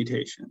lot of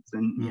mutations.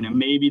 And,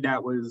 maybe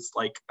that was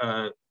like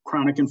a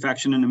chronic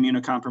infection in an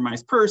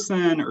immunocompromised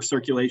person, or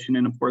circulation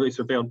in a poorly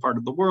surveilled part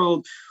of the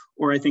world.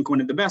 Or I think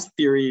one of the best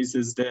theories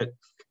is that,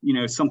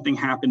 something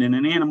happened in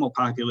an animal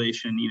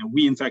population,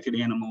 we infected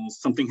animals,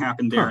 something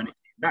happened there and it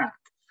came back.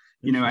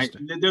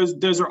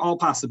 Those are all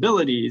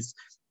possibilities.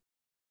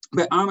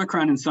 But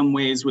Omicron in some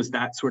ways was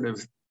that sort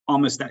of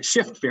almost that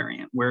shift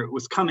variant, where it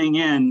was coming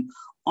in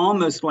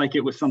almost like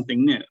it was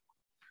something new.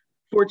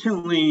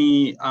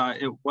 Fortunately,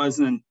 it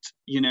wasn't,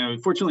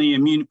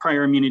 fortunately,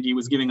 prior immunity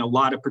was giving a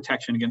lot of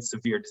protection against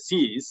severe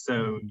disease.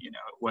 So, it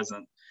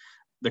wasn't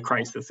the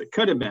crisis it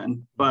could have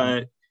been.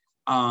 But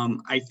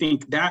I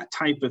think that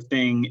type of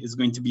thing is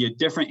going to be a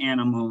different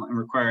animal and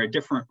require a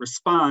different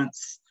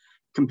response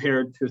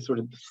compared to sort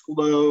of the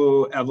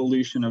slow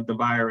evolution of the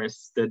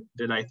virus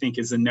that I think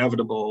is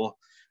inevitable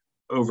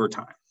over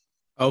time.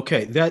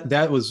 Okay,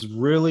 that was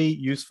really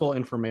useful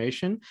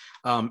information.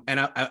 And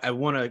I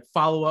want to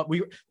follow up.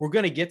 We're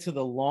going to get to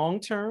the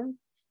long term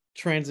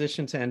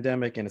transition to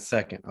endemic in a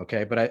second,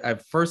 okay? But I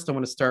first I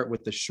want to start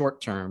with the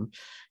short term,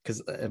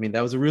 because I mean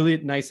that was really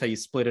nice how you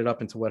split it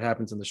up into what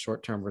happens in the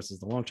short term versus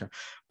the long term.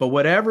 But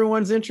what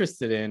everyone's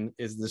interested in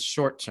is the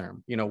short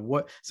term. You know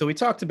what? So we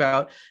talked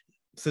about,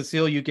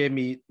 Cecile, you gave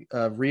me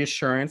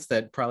reassurance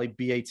that probably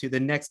BA2, the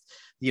next,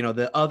 you know,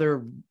 the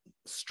other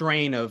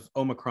strain of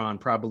Omicron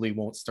probably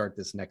won't start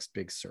this next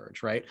big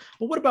surge, right?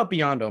 But what about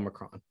beyond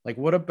Omicron? Like,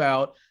 what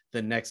about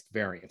the next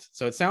variant?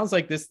 So it sounds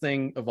like this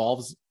thing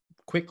evolves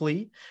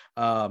quickly,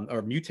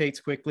 or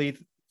mutates quickly.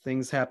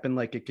 Things happen,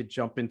 like it could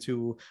jump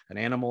into an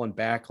animal and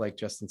back, like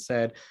Justin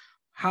said.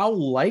 How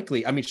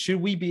likely, I mean,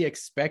 should we be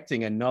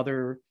expecting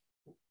another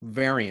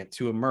variant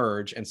to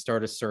emerge and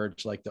start a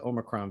surge like the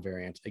Omicron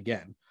variant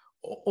again?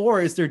 Or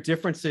is there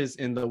differences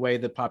in the way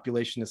the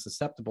population is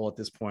susceptible at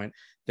this point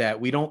that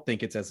we don't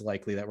think it's as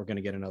likely that we're going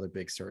to get another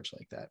big surge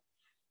like that?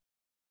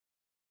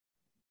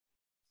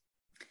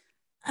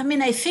 I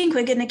mean, I think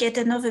we're going to get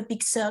another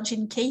big surge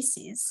in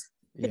cases.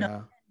 You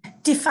know,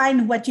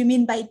 define what you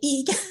mean by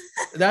big.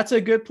 That's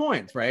a good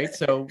point, right?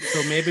 So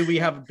maybe we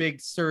have a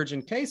big surge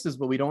in cases,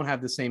 but we don't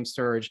have the same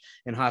surge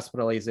in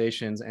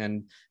hospitalizations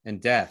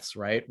and deaths,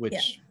 right?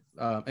 Which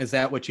is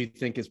that what you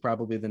think is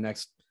probably the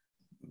next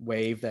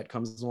wave that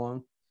comes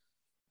along?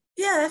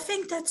 Yeah, I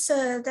think that's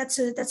a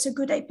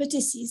good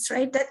hypothesis,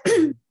 right?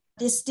 That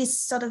this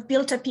sort of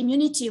built up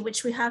immunity,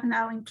 which we have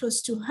now in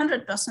close to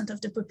 100%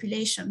 of the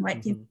population,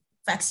 right? Mm-hmm.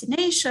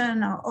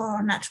 Vaccination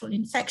or natural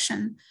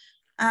infection,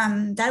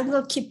 that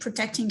will keep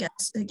protecting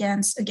us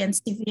against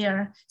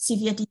severe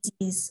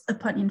disease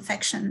upon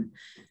infection.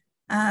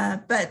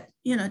 But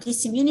you know,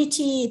 this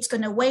immunity, it's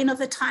going to wane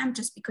over time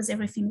just because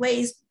everything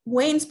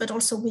wanes. But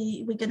also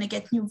we're going to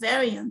get new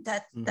variant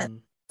that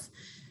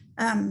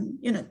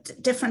you know,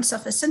 difference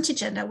of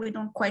antigen that we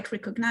don't quite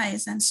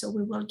recognize, and so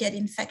we will get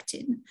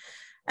infected.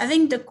 I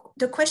think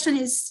the question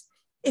is,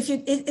 if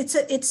you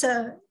it's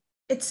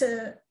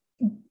a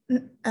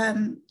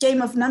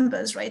game of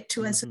numbers, right?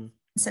 To as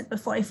said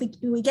before, if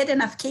we get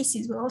enough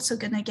cases, we're also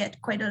going to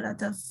get quite a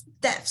lot of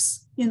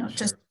deaths, you know,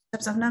 just in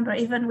terms of number,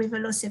 even with a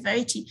low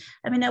severity.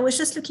 I mean, I was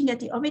just looking at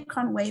the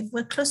Omicron wave.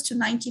 We're close to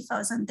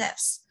 90,000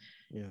 deaths.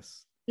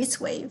 Yes.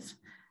 This wave.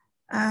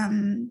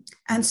 And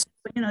so,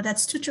 you know,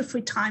 that's 2 to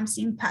 3 times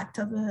the impact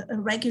of a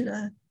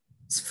regular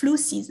flu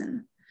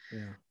season.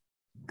 Yeah.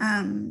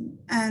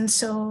 And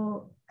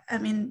so, I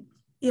mean,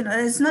 you know,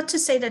 it's not to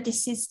say that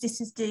this is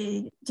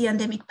the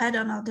endemic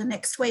pattern or the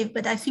next wave,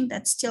 but I think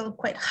that's still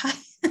quite high.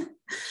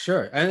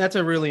 Sure. And that's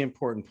a really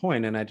important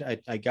point. And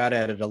I got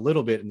at it a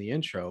little bit in the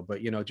intro,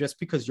 but, you know, just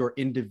because your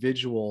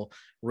individual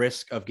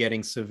risk of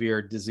getting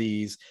severe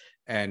disease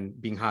and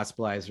being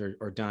hospitalized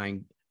or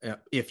dying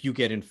if you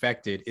get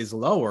infected is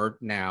lower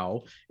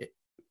now,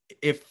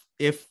 if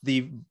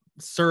the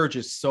surge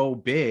is so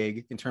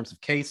big in terms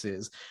of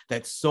cases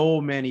that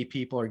so many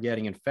people are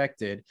getting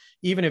infected,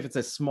 even if it's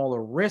a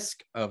smaller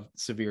risk of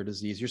severe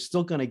disease, you're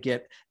still going to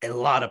get a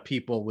lot of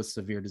people with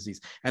severe disease.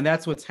 And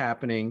that's what's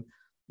happening.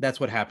 That's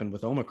what happened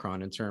with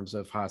Omicron in terms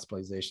of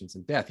hospitalizations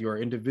and death. Your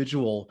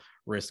individual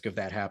risk of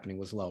that happening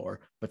was lower,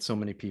 but so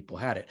many people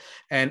had it.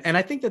 And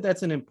I think that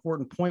that's an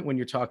important point when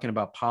you're talking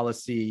about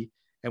policy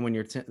and when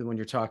you're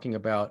talking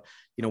about,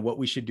 you know, what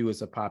we should do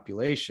as a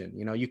population.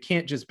 You know, you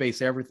can't just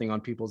base everything on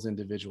people's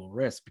individual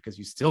risk, because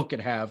you still could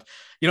have,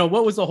 you know,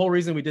 what was the whole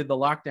reason we did the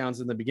lockdowns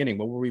in the beginning?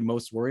 What were we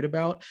most worried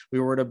about? We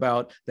were worried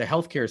about the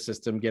healthcare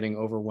system getting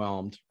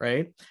overwhelmed,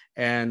 right?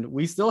 And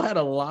we still had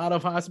a lot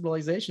of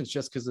hospitalizations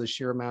just because of the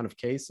sheer amount of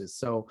cases.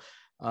 So,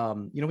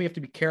 you know, we have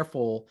to be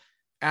careful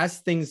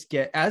as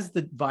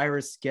the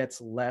virus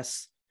gets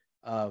less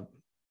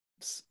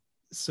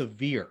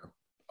severe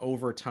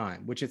over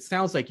time, which it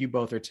sounds like you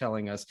both are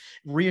telling us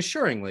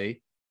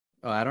reassuringly.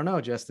 I don't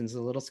know, Justin's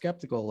a little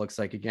skeptical, it looks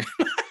like, again.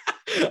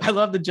 I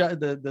love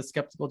the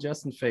skeptical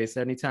Justin face.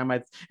 Anytime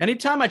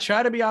I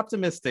try to be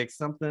optimistic,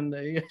 something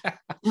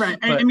right.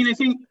 But, I mean, I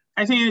think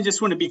I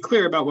just want to be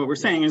clear about what we're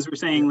saying. Is we're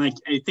saying, like,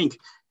 I think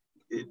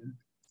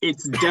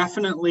it's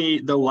definitely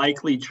the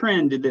likely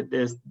trend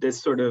that this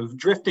sort of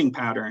drifting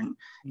pattern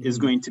is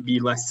going to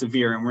be less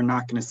severe, and we're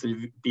not going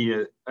to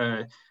be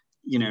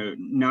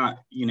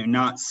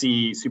not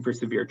see super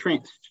severe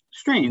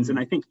strains. And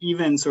I think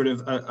even sort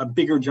of a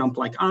bigger jump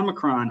like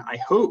Omicron, I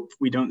hope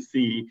we don't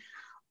see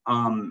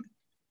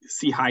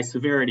high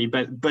severity,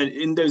 but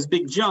in those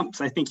big jumps,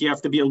 I think you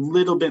have to be a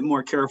little bit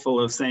more careful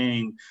of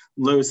saying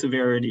low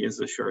severity is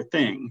a sure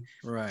thing.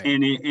 Right.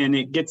 And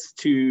it gets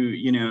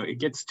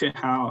to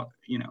how,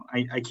 you know,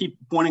 I keep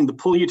wanting to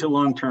pull you to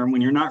long-term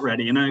when you're not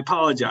ready, and I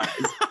apologize.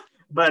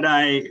 But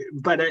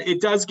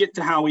it does get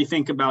to how we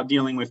think about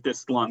dealing with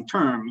this long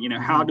term. You know,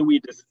 how do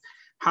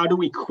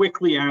we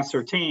quickly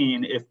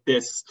ascertain if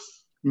this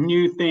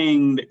new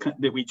thing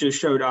that we just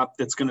showed up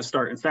that's going to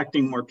start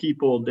infecting more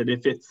people, that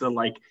if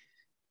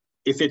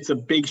it's a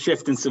big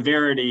shift in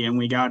severity and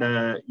we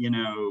gotta, you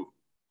know,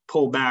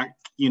 pull back,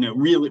 you know,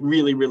 really,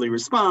 really, really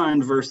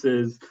respond,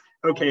 versus,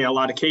 okay, a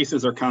lot of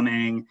cases are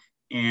coming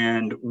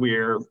and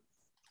we're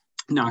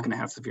not going to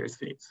have severe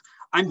states.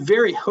 I'm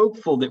very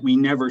hopeful that we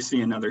never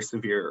see another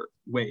severe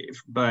wave,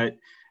 but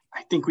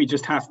I think we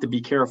just have to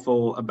be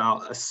careful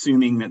about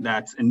assuming that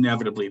that's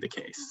inevitably the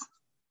case.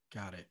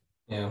 Got it.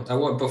 Yeah,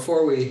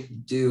 before we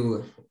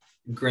do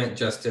grant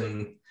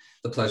Justin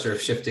the pleasure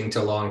of shifting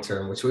to long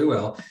term, which we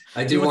will.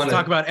 I do want to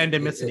talk about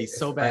endemicity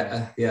so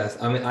bad. Yes,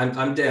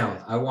 I'm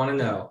down. I want to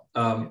know.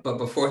 But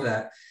before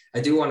that, I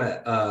do want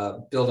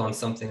to build on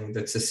something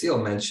that Cecile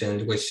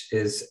mentioned, which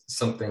is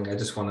something I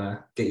just want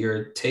to get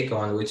your take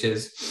on, which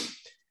is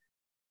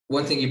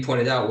one thing you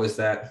pointed out was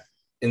that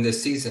in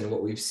this season,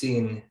 what we've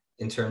seen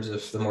in terms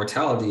of the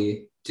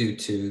mortality due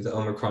to the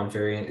Omicron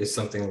variant is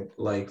something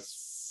like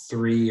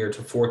 3 or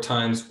 4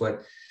 times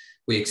what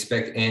we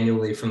expect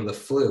annually from the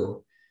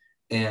flu.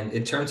 And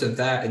in terms of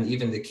that, and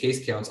even the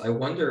case counts, I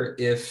wonder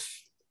if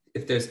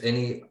there's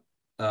any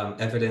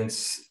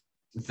evidence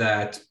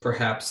that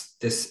perhaps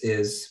this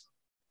is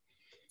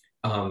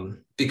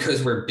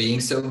because we're being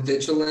so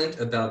vigilant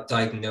about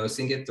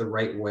diagnosing it the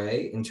right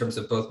way in terms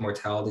of both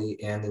mortality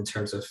and in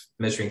terms of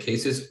measuring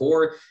cases,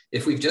 or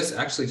if we've just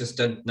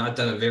not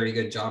done a very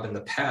good job in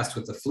the past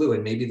with the flu,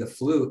 and maybe the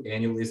flu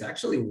annually is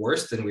actually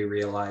worse than we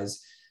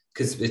realize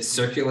because it's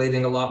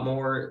circulating a lot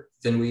more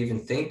than we even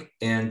think.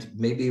 And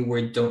maybe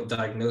we don't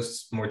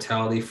diagnose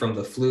mortality from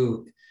the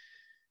flu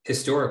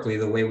historically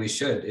the way we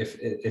should,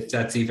 if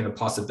that's even a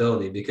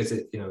possibility, because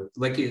it,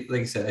 like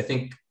you said, I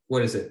think,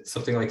 what is it?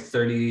 Something like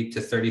 30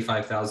 to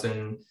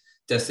 35,000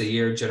 deaths a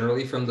year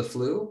generally from the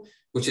flu,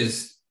 which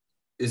is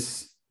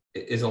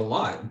a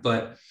lot,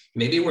 but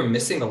maybe we're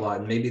missing a lot.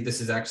 And maybe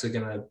this is actually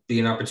going to be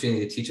an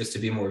opportunity to teach us to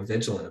be more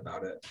vigilant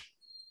about it.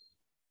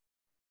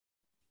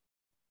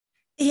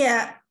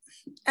 Yeah.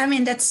 I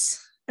mean, that's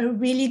a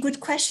really good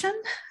question.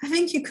 I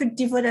think you could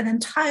devote an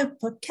entire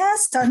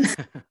podcast on,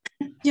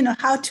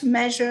 how to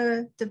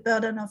measure the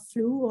burden of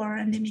flu or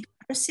endemic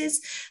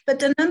viruses. But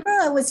the number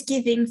I was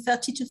giving,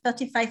 30 to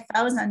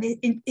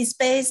 35,000, is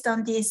based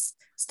on this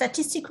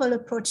statistical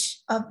approach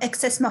of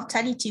excess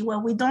mortality, where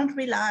we don't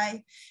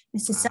rely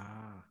necessarily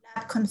on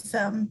lab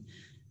confirmed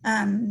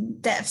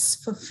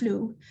deaths for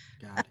flu.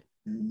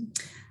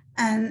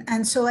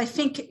 And so I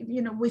think,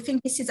 we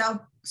think this is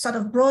our sort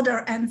of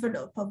broader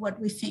envelope of what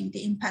we think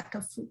the impact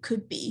of flu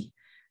could be.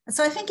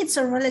 So I think it's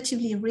a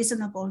relatively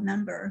reasonable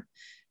number.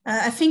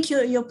 I think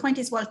your point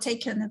is well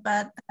taken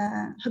about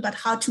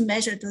how to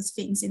measure those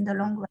things in the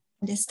long run.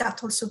 They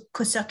start also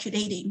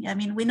co-circulating. I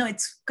mean, we know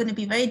it's going to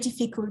be very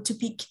difficult to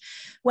pick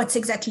what's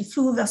exactly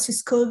flu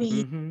versus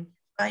COVID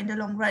in the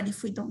long run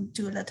if we don't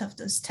do a lot of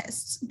those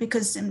tests,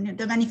 because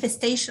the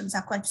manifestations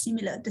are quite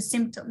similar, the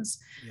symptoms.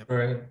 Yep.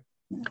 Right.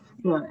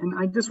 Yeah, and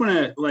I just want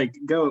to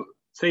go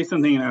say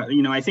something.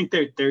 I think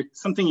there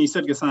something you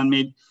said, Ghassan,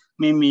 made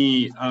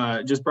me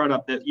just brought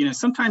up that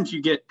sometimes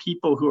you get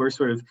people who are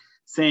sort of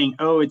saying,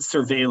 "Oh, it's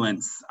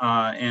surveillance,"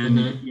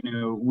 and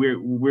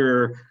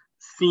we're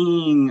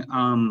seeing,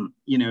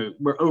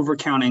 we're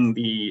overcounting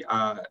the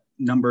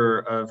number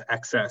of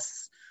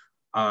excess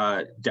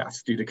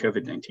deaths due to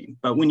COVID-19.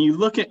 But when you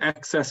look at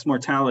excess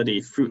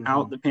mortality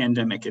throughout the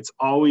pandemic, it's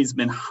always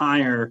been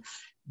higher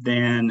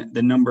than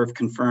the number of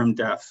confirmed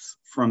deaths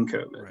from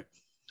COVID.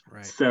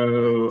 Right.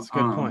 So that's a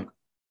good point.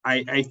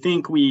 I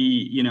think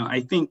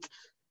I think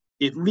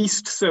at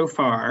least so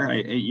far,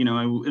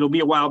 it'll be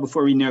a while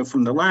before we know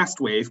from the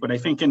last wave, but I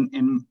think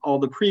in all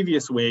the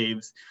previous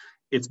waves,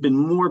 it's been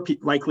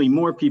likely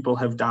more people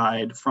have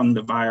died from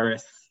the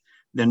virus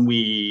than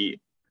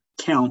we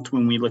count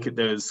when we look at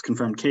those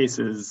confirmed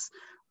cases,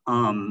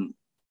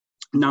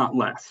 not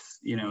less.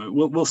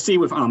 We'll see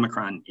with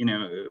Omicron,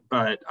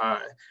 but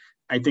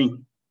I think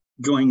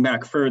going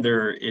back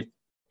further,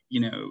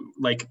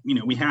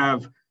 we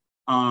have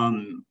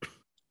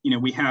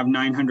we have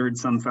 900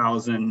 some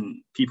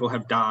thousand people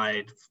have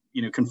died,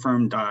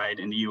 confirmed died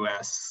in the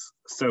US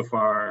so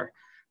far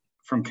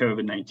from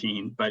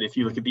COVID-19. But if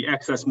you look at the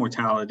excess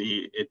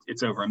mortality,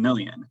 it's over 1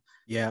 million.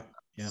 Yeah.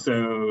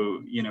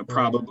 So,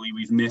 probably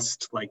we've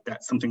missed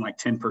something like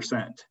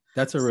 10%.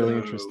 That's a really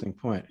interesting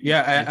point.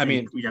 Yeah. I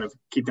mean, we got to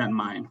keep that in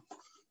mind.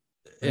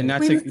 And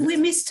we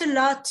missed a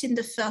lot in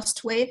the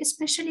first wave,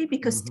 especially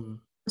because it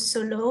was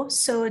so low.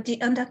 So the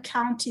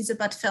undercount is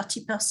about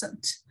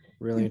 30%.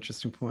 Really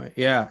interesting point.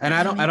 Yeah. And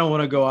I don't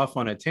want to go off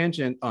on a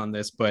tangent on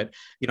this, but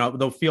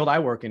the field I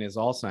work in is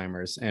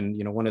Alzheimer's. And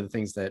one of the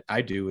things that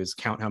I do is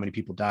count how many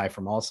people die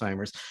from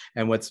Alzheimer's.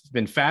 And what's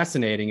been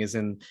fascinating is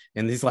in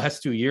these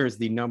last 2 years,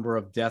 the number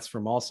of deaths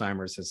from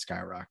Alzheimer's has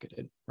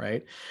skyrocketed,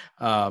 right?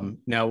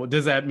 Now,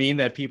 does that mean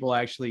that people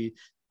actually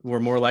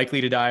were more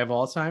likely to die of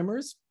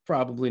Alzheimer's?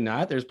 Probably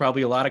not. There's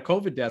probably a lot of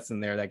COVID deaths in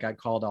there that got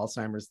called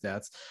Alzheimer's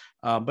deaths.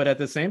 But at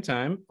the same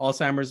time,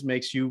 Alzheimer's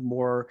makes you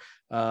more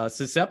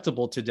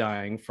susceptible to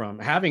dying from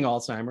having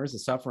Alzheimer's and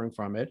suffering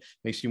from it,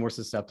 makes you more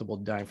susceptible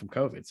to dying from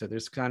COVID. So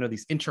there's kind of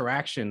these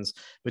interactions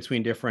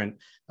between different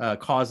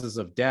causes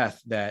of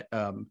death that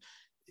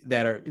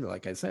are,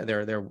 like I said,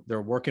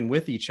 they're working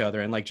with each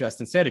other. And like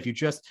Justin said, if you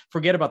just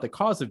forget about the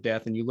cause of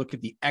death and you look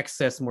at the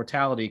excess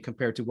mortality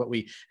compared to what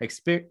we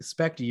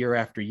expect year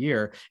after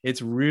year,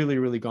 it's really,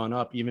 really gone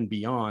up even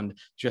beyond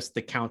just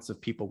the counts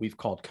of people we've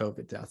called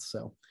COVID deaths.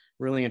 So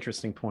really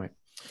interesting point.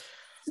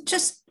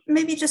 Just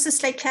maybe just a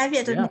slight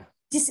caveat. Yeah.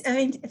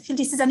 I feel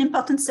this is an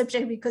important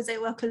subject because I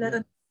work a lot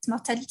on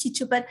mortality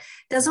too, but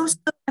there's also,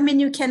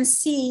 you can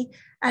see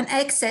an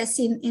excess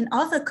in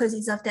other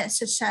causes of death,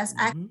 such as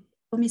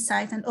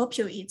homicide and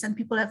opioids, and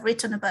people have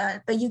written about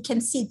it, but you can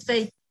see it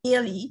very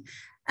clearly.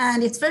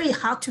 And it's very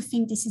hard to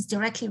think this is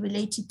directly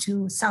related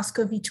to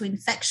SARS-CoV-2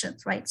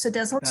 infections, right? So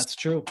there's also that's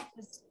true.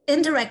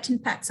 Indirect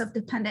impacts of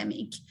the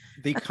pandemic.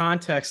 The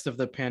context of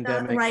the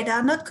pandemic. Right,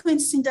 are not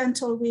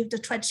coincidental with the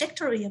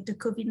trajectory of the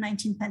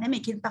COVID-19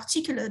 pandemic. In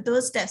particular,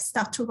 those deaths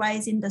start to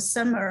rise in the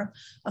summer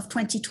of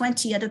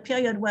 2020 at a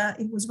period where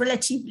it was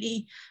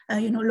relatively,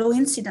 low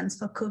incidence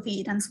for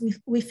COVID. And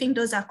we think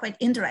those are quite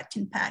indirect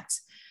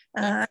impacts.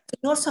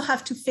 You also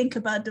have to think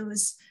about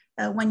those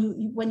when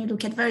you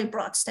look at very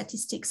broad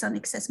statistics on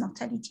excess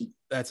mortality.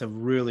 That's a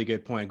really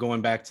good point.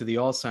 Going back to the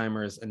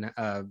Alzheimer's, and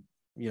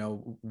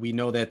we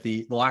know that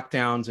the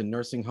lockdowns in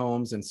nursing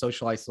homes and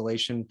social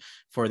isolation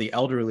for the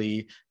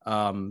elderly,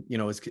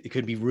 it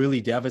could be really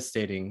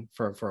devastating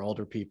for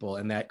older people,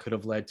 and that could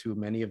have led to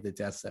many of the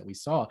deaths that we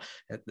saw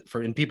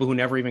in people who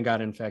never even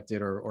got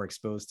infected or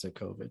exposed to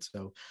COVID.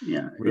 So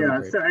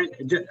So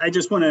I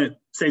just want to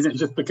say that,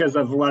 just because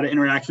of a lot of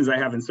interactions I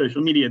have in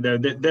social media, though,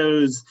 that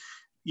those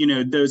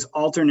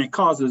alternate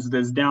causes,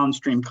 those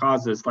downstream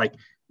causes, like,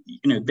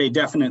 they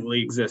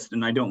definitely exist,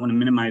 and I don't want to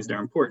minimize their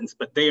importance,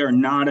 but they are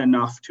not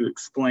enough to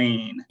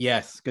explain.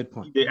 Yes, good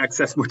point. The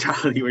excess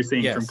mortality we're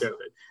seeing from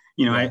COVID.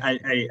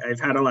 I've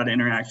had a lot of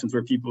interactions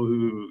where people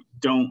who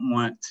don't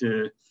want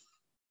to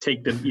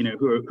take the,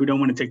 who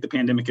don't want to take the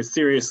pandemic as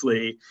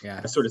seriously,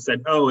 sort of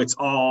said, oh, it's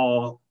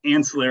all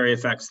ancillary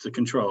effects to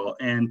control,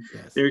 and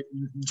they're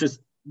just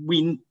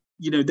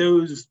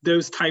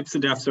those types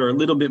of deaths are a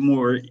little bit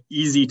more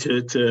easy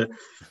to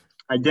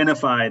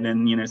identify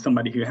than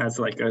somebody who has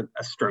like a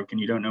stroke and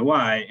you don't know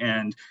why,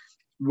 and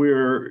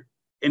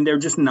they're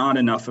just not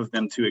enough of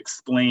them to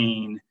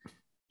explain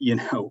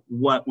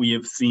what we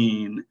have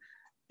seen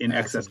in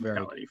excess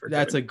mortality for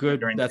COVID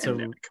during the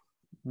pandemic.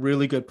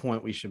 Really good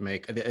point we should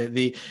make.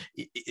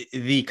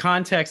 The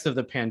context of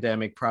the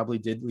pandemic probably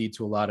did lead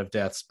to a lot of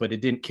deaths, but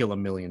it didn't kill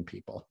 1 million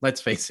people.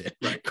 Let's face it.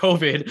 Right.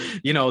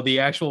 COVID, the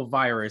actual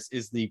virus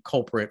is the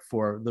culprit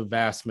for the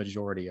vast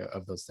majority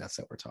of those deaths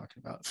that we're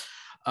talking about.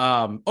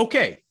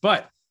 Okay,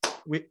 but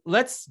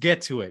let's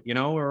get to it.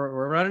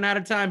 We're running out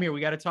of time here.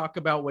 We got to talk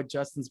about what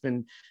Justin's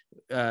been,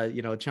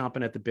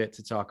 chomping at the bit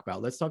to talk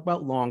about. Let's talk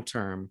about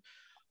long-term.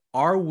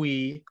 Are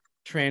we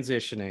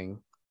transitioning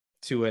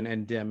to an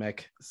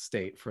endemic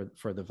state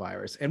for the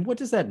virus? And what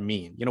does that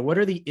mean? What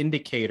are the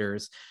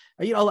indicators?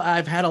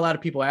 I've had a lot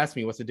of people ask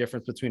me what's the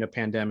difference between a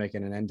pandemic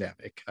and an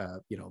endemic,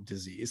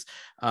 disease.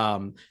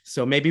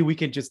 So maybe we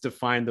could just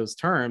define those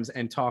terms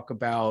and talk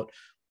about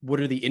what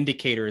are the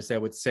indicators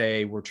that would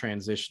say we're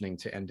transitioning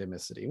to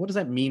endemicity? What does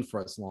that mean for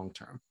us long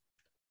term?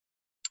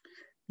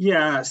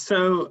 Yeah,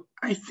 so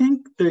I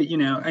think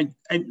that,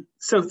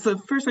 so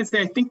first I'd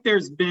say I think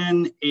there's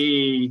been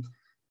a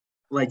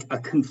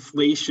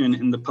conflation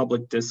in the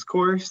public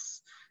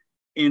discourse,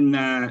 in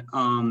that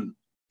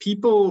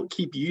people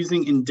keep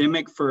using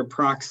endemic for a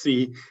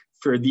proxy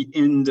for the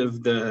end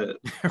of the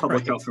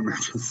public health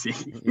emergency.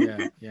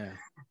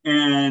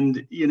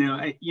 And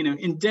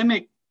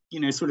endemic,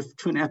 sort of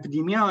to an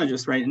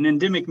epidemiologist, right? An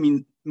endemic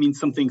means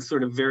something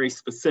sort of very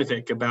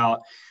specific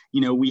about,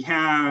 we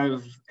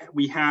have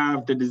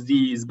the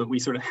disease, but we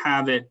sort of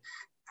have it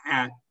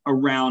at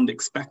around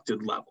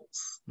expected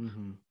levels.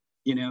 Mm-hmm.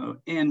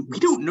 And we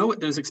don't know what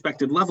those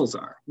expected levels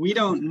are. We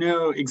don't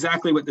know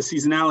exactly what the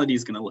seasonality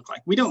is going to look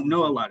like. We don't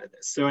know a lot of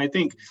this. So I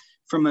think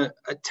from a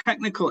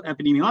technical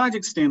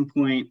epidemiologic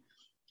standpoint,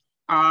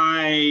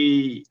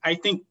 I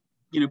think,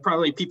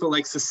 probably people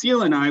like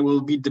Cecile and I will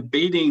be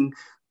debating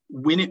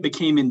when it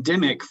became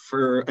endemic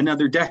for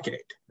another decade.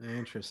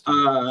 Interesting.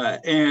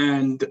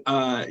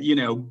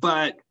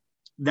 But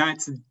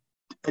that's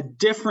a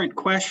different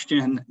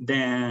question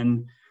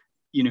than,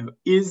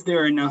 is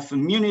there enough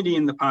immunity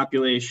in the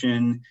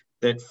population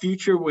that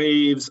future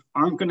waves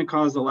aren't going to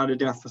cause a lot of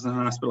deaths and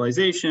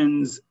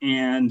hospitalizations,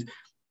 and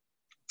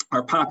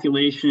our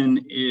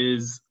population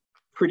is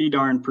pretty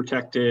darn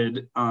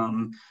protected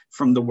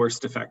from the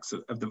worst effects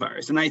of the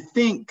virus. And I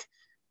think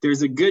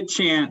there's a good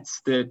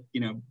chance that,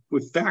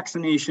 with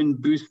vaccination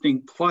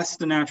boosting plus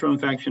the natural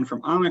infection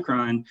from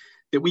Omicron,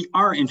 that we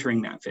are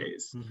entering that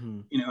phase.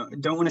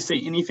 Mm-hmm. Don't want to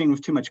say anything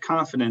with too much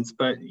confidence,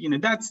 but,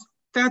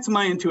 that's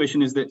my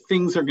intuition, is that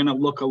things are going to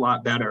look a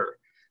lot better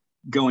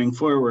going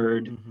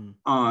forward.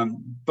 Mm-hmm.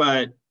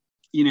 But,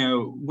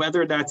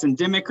 whether that's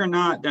endemic or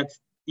not, that's,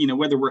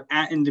 whether we're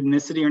at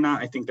endemicity or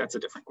not, I think that's a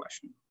different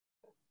question.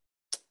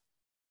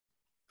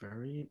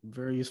 Very,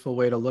 very useful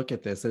way to look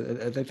at this.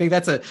 I think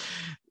that's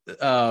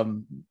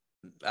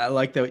I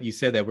like that you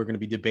said that we're going to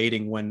be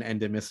debating when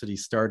endemicity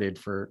started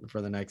for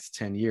the next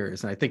 10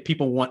 years. And I think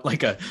people want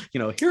like a,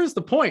 here's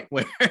the point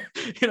where,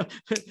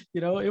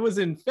 it was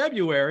in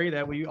February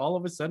that we all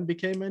of a sudden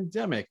became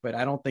endemic, but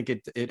I don't think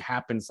it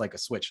happens like a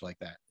switch like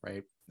that,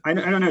 right? I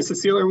don't know,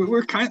 Cecilia,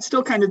 we're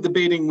still kind of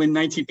debating when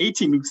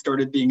 1918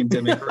 started being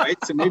endemic, right?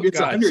 So maybe it's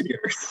 100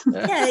 years.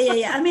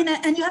 Yeah. I mean,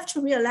 and you have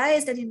to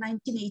realize that in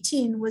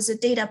 1918 was a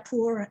data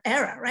poor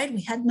era, right?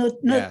 We had no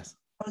Yes.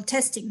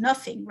 testing,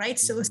 nothing, right?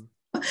 So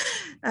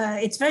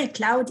it's very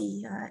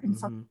cloudy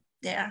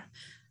there.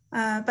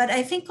 But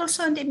I think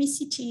also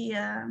endemicity,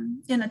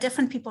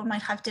 different people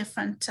might have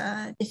different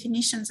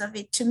definitions of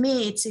it. To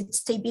me, it's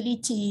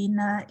stability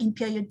in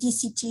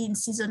periodicity, in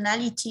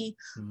seasonality,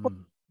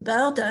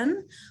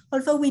 burden.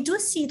 Although we do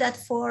see that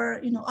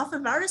for other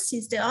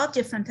viruses, there are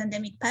different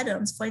endemic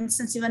patterns. For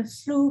instance, even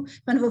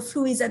when the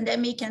flu is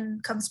endemic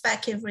and comes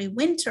back every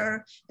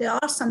winter, there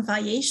are some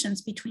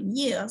variations between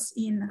years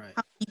in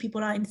how many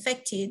people are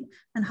infected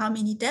and how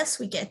many deaths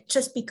we get,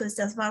 just because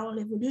there's viral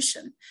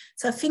evolution.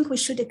 So I think we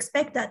should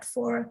expect that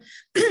for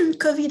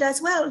COVID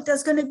as well.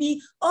 There's going to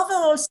be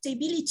overall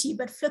stability,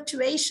 but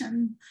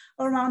fluctuation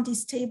around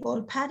this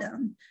stable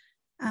pattern.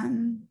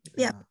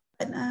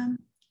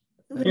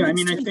 I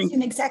mean, I think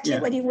exactly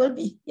what it will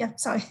be. Yeah,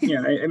 sorry.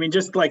 Yeah, I mean,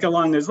 just like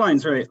along those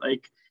lines, right?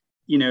 Like,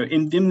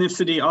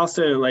 endemicity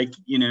also, like,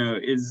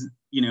 is,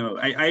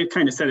 I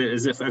kind of said it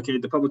as if, okay,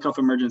 the public health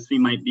emergency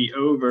might be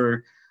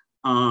over,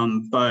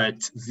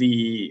 but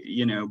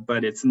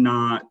but it's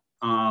not,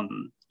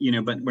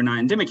 but we're not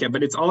endemic yet.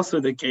 But it's also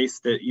the case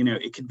that,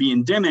 it could be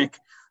endemic,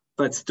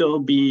 but still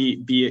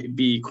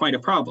be quite a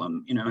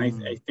problem.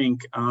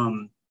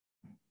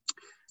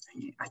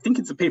 I think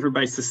it's a paper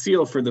by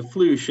Cecile for the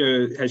flu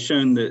has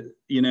shown that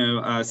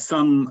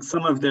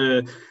some of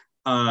the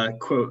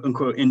quote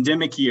unquote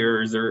endemic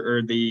years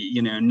or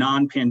the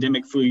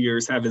non-pandemic flu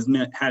years have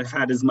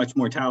had as much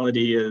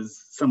mortality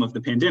as some of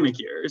the pandemic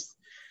years,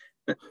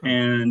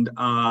 and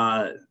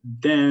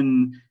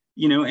then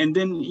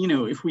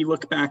if we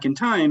look back in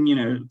time,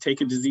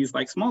 take a disease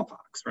like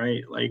smallpox,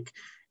 right? Like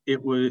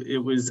it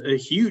was a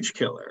huge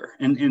killer,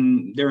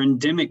 and they're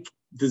endemic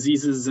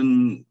diseases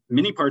in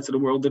many parts of the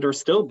world that are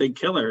still big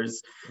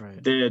killers,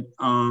 that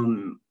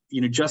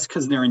just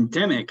because they're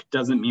endemic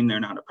doesn't mean they're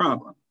not a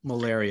problem.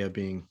 Malaria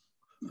being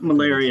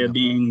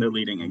the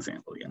leading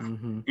example.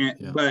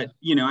 But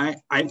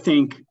I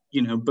think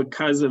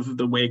because of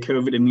the way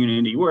COVID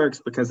immunity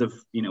works, because of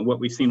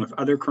what we've seen with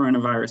other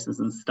coronaviruses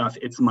and stuff,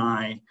 it's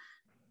my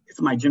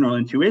general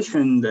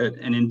intuition that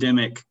an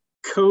endemic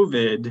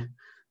COVID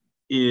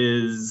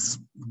is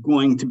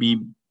going to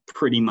be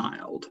pretty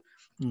mild,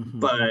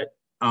 but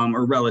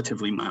or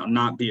relatively mild,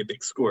 not be a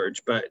big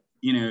scourge. But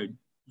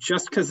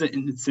just because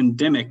it's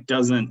endemic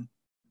doesn't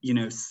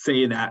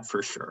say that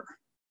for sure.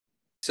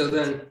 So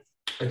then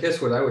I guess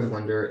what I would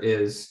wonder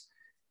is,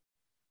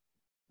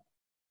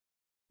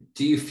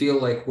 do you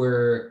feel like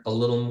we're a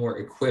little more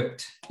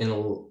equipped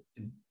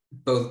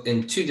both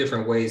in two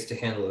different ways to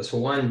handle this?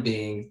 One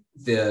being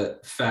the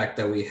fact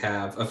that we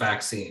have a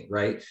vaccine,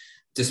 right?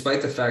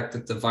 Despite the fact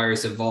that the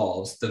virus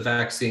evolves, the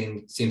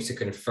vaccine seems to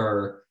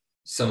confer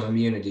some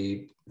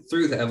immunity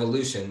through the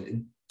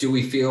evolution. Do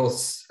we feel,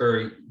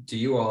 or do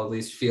you all at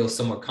least feel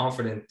somewhat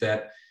confident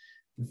that,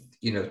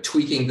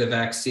 tweaking the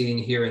vaccine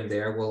here and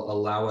there will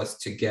allow us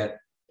to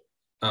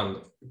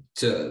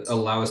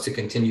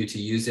continue to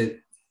use it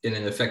in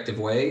an effective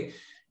way?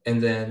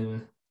 And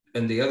then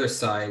on the other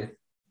side,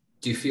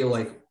 do you feel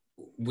like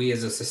we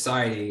as a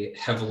society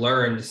have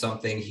learned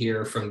something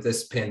here from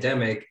this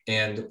pandemic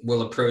and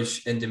will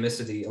approach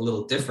endemicity a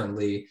little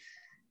differently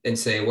and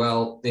say,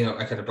 well,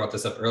 I kind of brought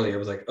this up earlier. I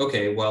was like,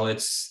 okay, well,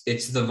 it's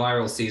the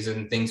viral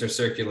season. Things are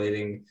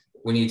circulating.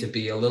 We need to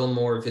be a little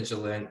more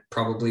vigilant.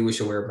 Probably we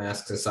should wear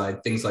masks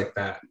aside, things like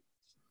that.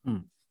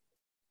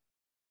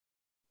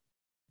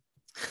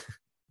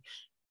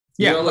 You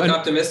don't look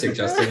optimistic,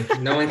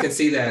 Justin. No one can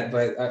see that,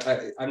 but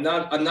I'm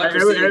not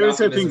perceiving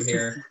optimism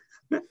here.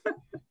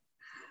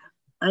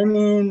 I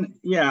mean,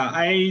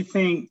 I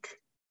think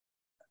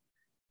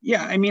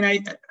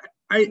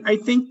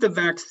the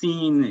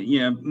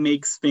vaccine,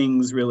 makes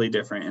things really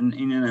different.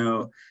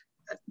 And,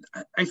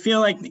 I feel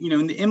like, the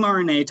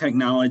mRNA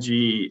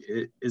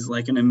technology is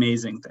like an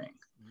amazing thing.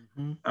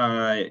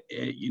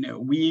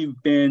 We've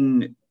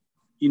been,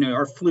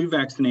 our flu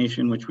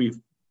vaccination, which we've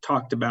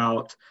talked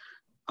about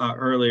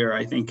earlier,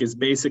 I think is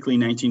basically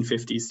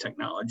 1950s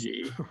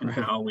technology and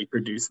how we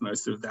produce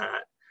most of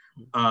that.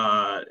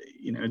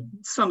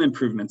 Some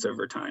improvements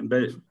over time,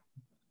 but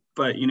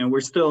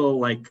we're still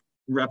like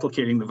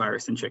replicating the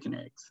virus in chicken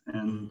eggs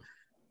and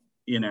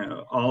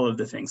all of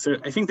the things. So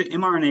I think the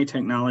mRNA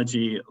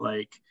technology,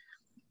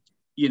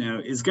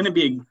 is going to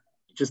be,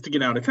 just to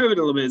get out of COVID a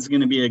little bit, is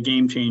going to be a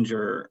game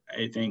changer,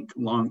 I think,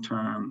 long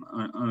term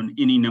on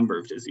any number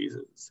of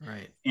diseases.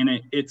 Right. And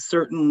it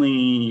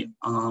certainly,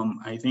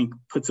 I think,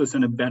 puts us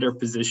in a better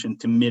position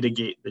to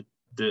mitigate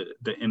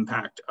the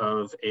impact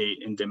of a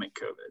endemic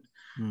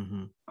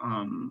COVID.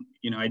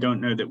 I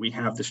don't know that we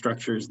have the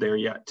structures there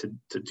yet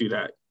to do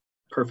that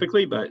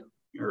perfectly, but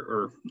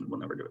or we'll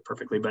never do it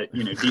perfectly, but,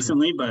 you know,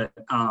 decently, but,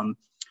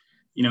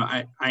 you know,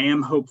 I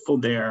am hopeful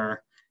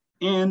there.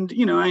 And,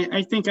 you know,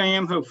 I think I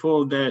am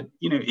hopeful that,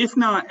 you know, if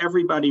not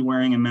everybody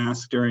wearing a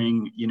mask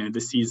during, you know,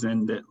 the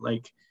season, that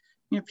like,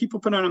 you know, people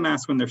put on a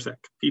mask when they're sick.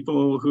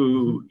 People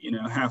who, you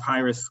know, have high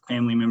risk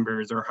family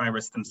members or high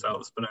risk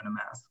themselves put on a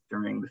mask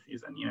during the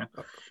season, you know.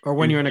 Or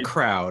when you're in a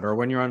crowd or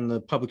when you're on the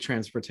public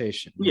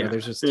transportation. You know,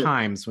 there's just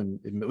times when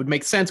it would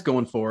make sense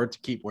going forward to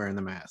keep wearing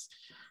the mask.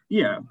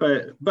 Yeah,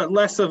 but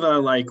less of a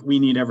like, we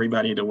need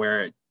everybody to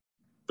wear it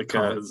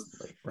because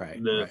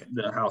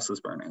the house is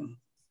burning.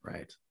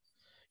 Right.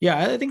 Yeah,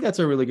 I think that's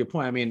a really good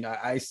point. I mean,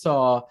 I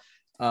saw,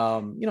 you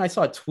know, I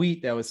saw a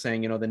tweet that was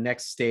saying, you know, the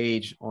next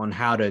stage on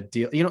how to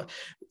deal, you know,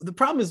 the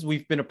problem is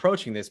we've been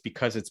approaching this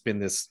because it's been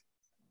this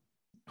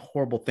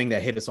horrible thing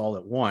that hit us all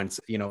at once,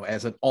 you know,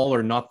 as an all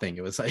or nothing.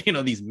 It was like, you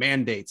know, these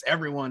mandates,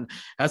 everyone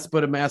has to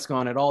put a mask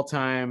on at all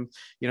time,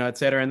 you know, et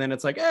cetera. And then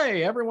it's like,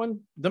 hey, everyone,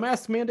 the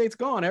mask mandate's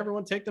gone.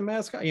 Everyone take the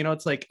mask off. You know,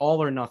 it's like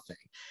all or nothing.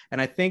 And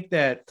I think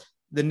that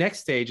the next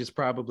stage is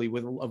probably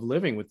of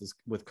living with this,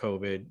 with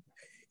COVID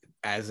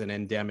as an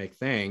endemic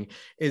thing,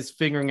 is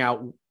figuring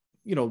out,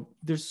 you know,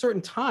 there's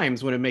certain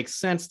times when it makes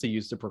sense to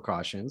use the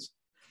precautions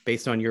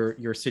based on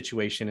your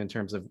situation in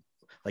terms of,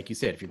 like you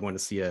said, if you're going to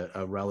see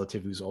a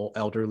relative who's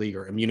elderly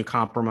or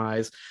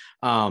immunocompromised,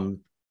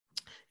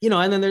 you know,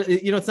 and then there,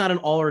 you know, it's not an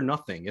all or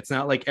nothing. It's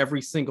not like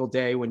every single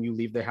day when you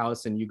leave the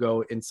house and you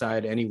go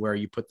inside anywhere,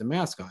 you put the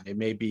mask on. It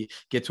may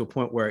get to a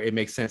point where it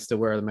makes sense to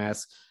wear the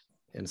mask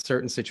in a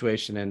certain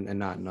situation and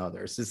not in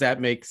others. Does that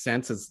make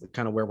sense as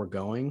kind of where we're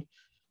going?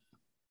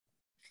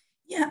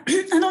 Yeah,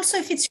 and also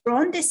if it's your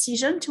own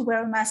decision to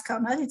wear a mask or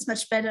not, it's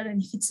much better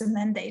than if it's a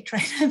mandate,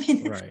 right? I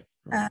mean, right.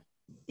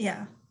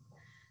 Yeah.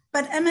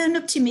 But I'm an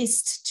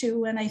optimist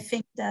too, and I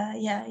think that,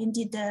 yeah,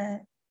 indeed,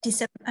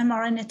 this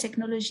mRNA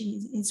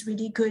technology is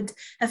really good.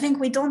 I think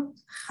we don't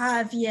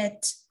have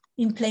yet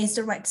in place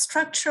the right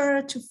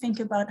structure to think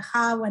about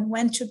how and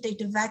when to take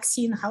the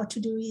vaccine, how to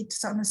do it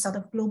on a sort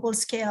of global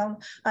scale,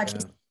 at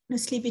least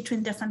honestly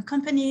between different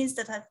companies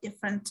that have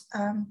different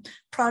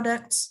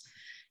products.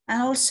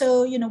 And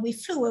also, you know,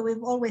 with flu, what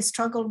we've always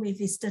struggled with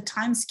is the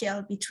time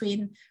scale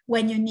between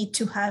when you need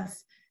to have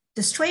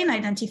the strain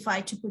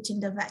identified to put in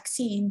the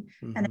vaccine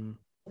and it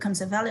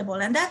becomes available.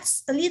 And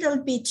that's a little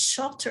bit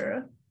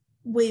shorter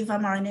with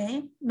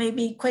mRNA,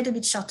 maybe quite a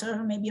bit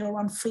shorter, maybe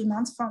around 3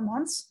 months, 4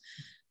 months.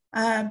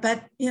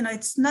 But, you know,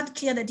 it's not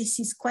clear that this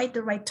is quite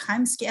the right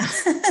time scale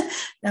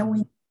that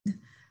we need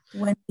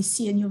when we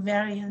see a new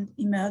variant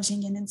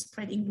emerging and then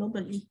spreading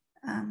globally.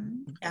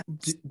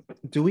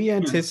 Do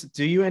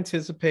you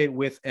anticipate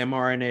with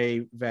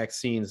mRNA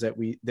vaccines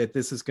that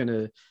this is going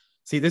to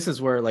see? This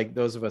is where, like,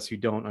 those of us who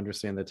don't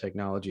understand the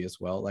technology as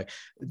well, like,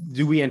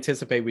 do we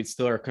anticipate we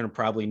still are going to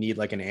probably need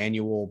like an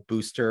annual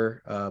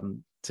booster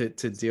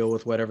to deal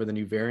with whatever the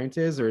new variant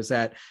is, or is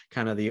that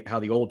kind of how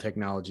the old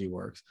technology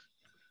works?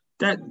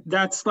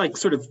 That's like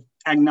sort of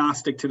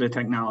agnostic to the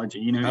technology.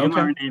 You know,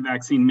 mRNA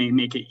vaccine may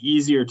make it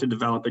easier to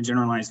develop a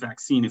generalized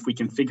vaccine if we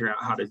can figure out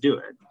how to do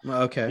it.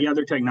 Okay. The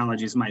other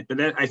technologies might, but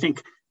I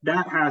think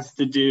that has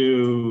to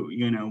do,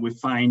 you know, with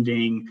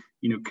finding,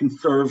 you know,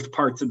 conserved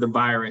parts of the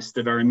virus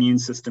that our immune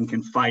system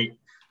can fight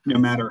no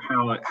matter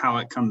how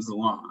it comes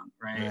along,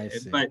 right?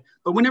 But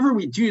whenever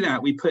we do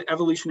that, we put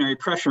evolutionary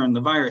pressure on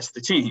the virus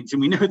to change, and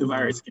we know the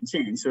virus can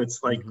change. So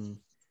it's like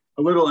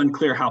a little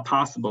unclear how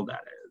possible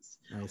that is.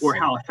 Or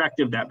how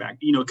effective that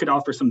you know, it could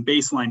offer some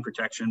baseline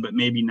protection, but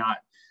maybe not,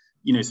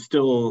 you know,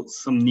 still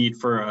some need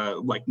for a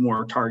like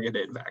more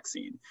targeted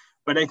vaccine.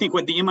 But I think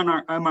what the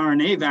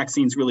mRNA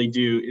vaccines really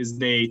do is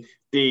they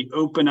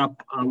open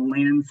up a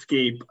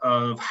landscape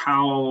of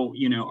how,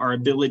 you know, our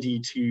ability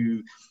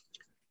to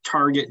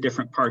target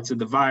different parts of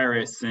the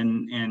virus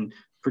and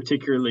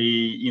particularly,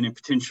 you know,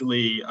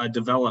 potentially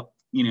develop,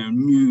 you know,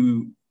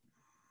 new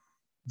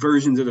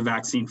versions of the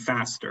vaccine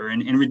faster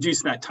and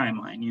reduce that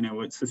timeline. You know,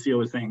 what Cecile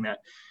was saying, that,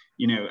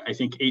 you know, I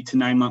think 8 to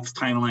 9 months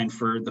timeline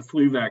for the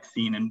flu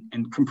vaccine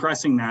and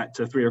compressing that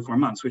to 3 or 4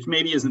 months, which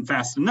maybe isn't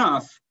fast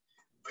enough,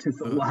 but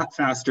it's a lot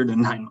faster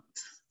than 9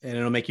 months. And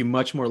it'll make you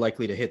much more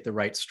likely to hit the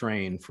right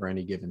strain for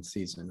any given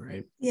season,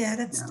 right? Yeah,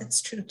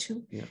 that's true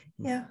too.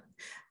 Yeah.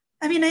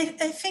 I mean, I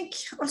think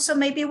also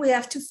maybe we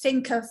have to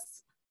think of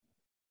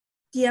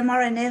the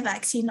mRNA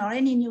vaccine or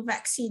any new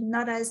vaccine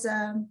not as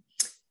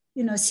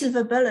you know,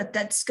 silver bullet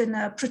that's going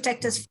to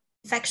protect us from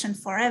infection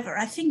forever.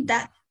 I think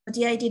that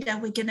the idea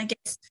that we're going to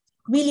get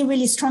really,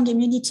 really strong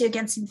immunity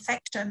against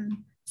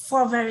infection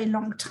for a very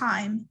long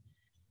time,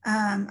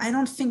 I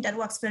don't think that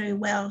works very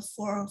well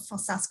for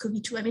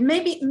SARS-CoV-2. I mean,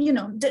 maybe, you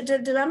know, the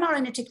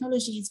mRNA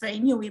technology is very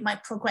new. We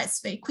might progress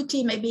very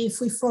quickly. Maybe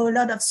if we throw a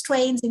lot of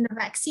strains in the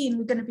vaccine,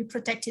 we're going to be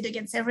protected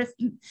against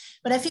everything.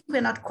 But I think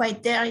we're not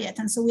quite there yet.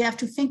 And so we have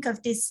to think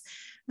of this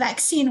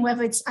vaccine,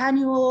 whether it's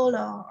annual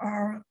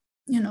or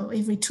you know,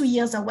 every 2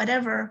 years or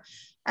whatever,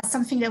 as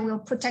something that will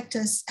protect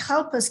us,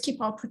 help us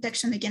keep our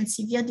protection against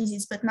severe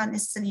disease, but not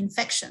necessarily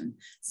infection.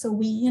 So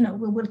we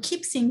will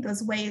keep seeing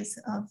those waves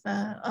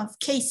of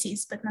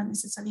cases, but not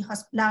necessarily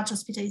large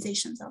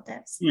hospitalizations or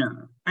deaths. Yeah,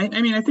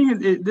 I mean, I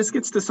think this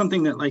gets to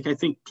something that I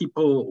think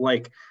people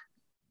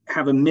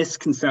have a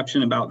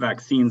misconception about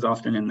vaccines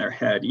often in their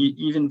head.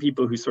 Even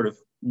people who sort of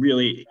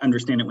really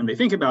understand it when they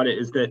think about it,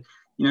 is that,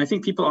 I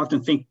think people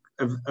often think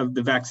of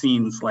the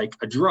vaccines like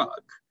a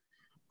drug.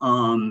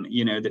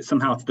 That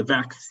somehow it's the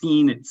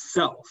vaccine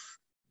itself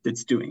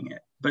that's doing it.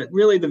 But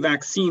really the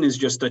vaccine is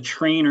just a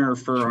trainer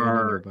for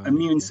our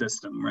immune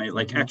system, right?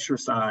 Like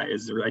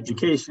exercise or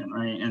education,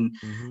 right? And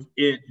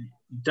it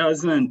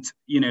doesn't,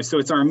 so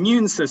it's our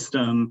immune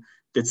system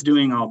that's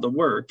doing all the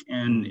work.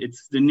 And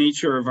it's the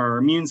nature of our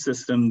immune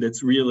system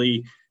that's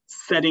really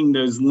setting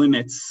those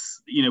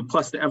limits,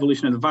 plus the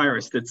evolution of the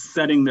virus that's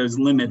setting those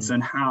limits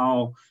and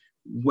how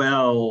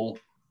well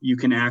you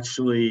can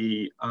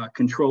actually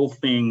control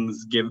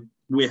things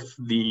with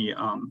the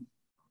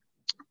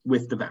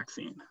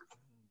vaccine.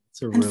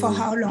 And for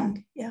how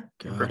long? Yeah.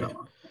 Got it.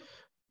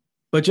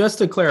 But just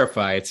to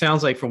clarify, it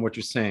sounds like from what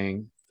you're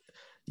saying,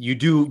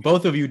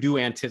 both of you do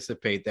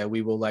anticipate that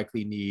we will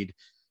likely need,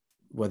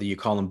 whether you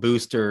call them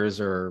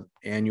boosters or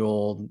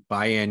annual,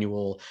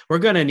 biannual, we're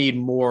going to need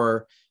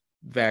more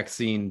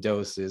vaccine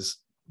doses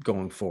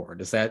going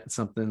forward. Is that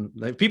something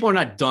like people are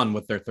not done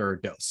with their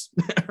third dose,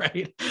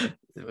 right?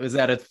 Is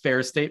that a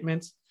fair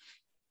statement?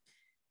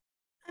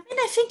 I mean,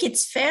 I think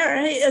it's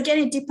fair. Again,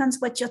 it depends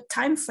what your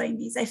time frame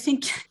is. I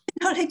think,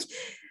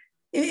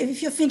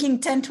 if you're thinking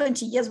 10,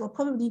 20 years, we're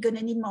probably going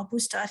to need more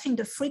booster. I think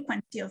the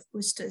frequency of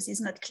boosters is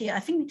not clear.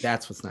 I think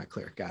that's what's not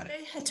clear. Got it.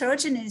 Very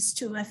heterogeneous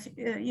too.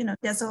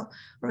 There's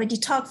already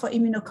talk for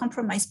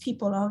immunocompromised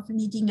people of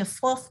needing a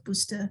fourth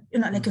booster,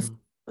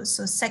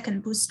 so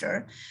second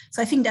booster.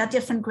 So I think there are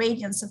different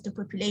gradients of the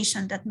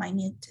population that might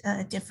need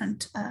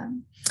different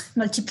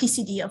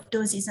multiplicity of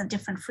doses and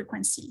different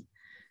frequency.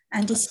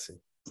 And this,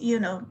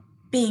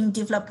 being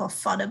developed or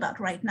thought about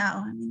right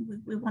now. I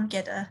mean, we won't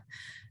get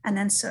an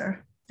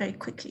answer very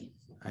quickly.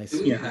 I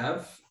see.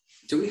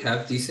 Do we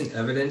have decent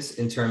evidence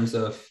in terms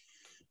of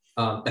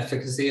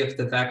efficacy of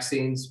the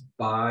vaccines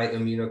by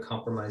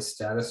immunocompromised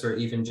status, or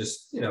even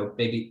just,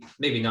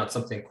 maybe not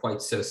something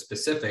quite so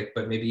specific,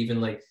 but maybe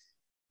even like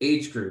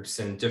age groups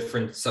and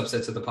different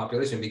subsets of the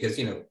population? Because,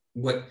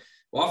 what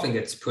often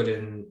gets put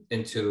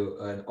into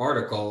an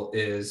article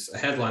is a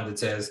headline that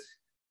says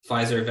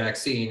Pfizer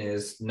vaccine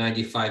is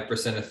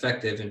 95%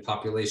 effective in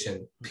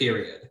population,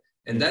 period.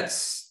 And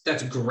that's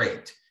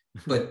great,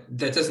 but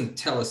that doesn't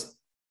tell us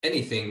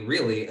anything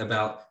really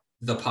about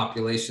the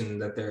population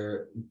that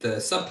the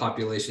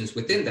subpopulations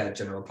within that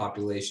general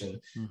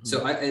population.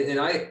 So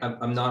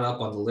I'm not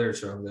up on the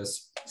literature on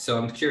this. So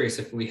I'm curious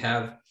if we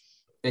have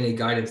any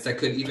guidance that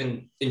could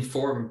even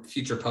inform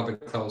future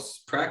public health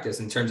practice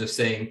in terms of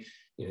saying,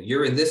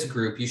 you're in this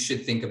group, you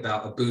should think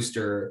about a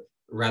booster,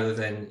 rather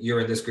than you're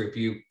in this group,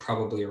 you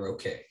probably are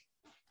okay.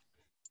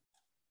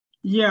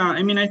 Yeah,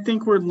 I mean, I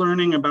think we're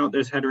learning about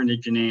those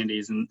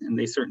heterogeneities, and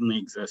they certainly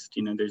exist.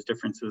 There's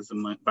differences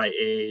by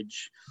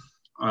age.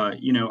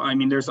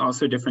 There's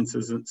also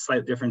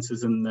slight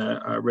differences in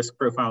the risk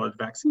profile of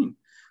the vaccine.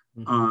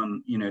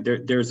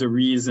 There's a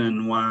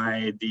reason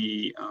why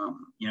the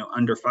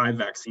under 5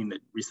 vaccine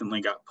that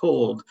recently got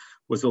pulled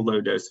was a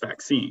low dose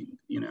vaccine.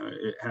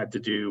 It had to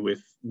do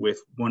with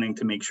wanting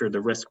to make sure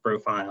the risk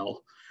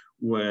profile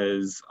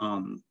was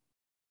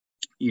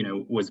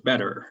was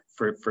better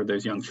for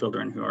those young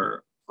children who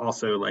are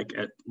also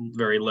at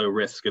very low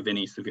risk of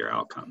any severe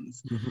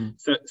outcomes.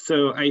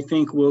 So I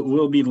think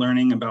we'll be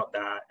learning about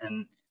that,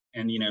 and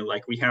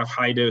we have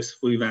high dose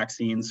flu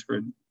vaccines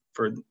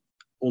for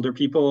older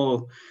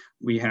people.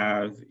 We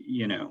have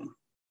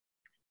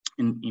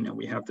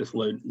we have this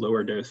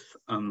lower dose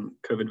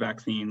COVID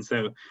vaccine.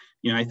 So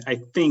I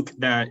think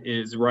that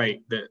is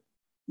right, that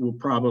we'll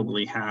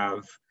probably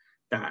have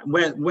that.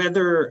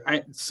 Whether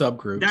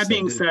subgroups. That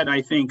being said,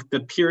 I think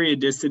the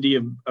periodicity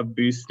of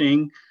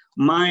boosting,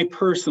 my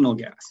personal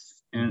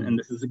guess, and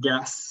this is a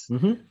guess,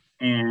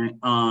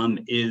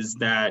 and is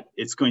that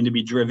it's going to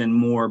be driven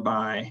more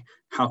by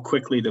how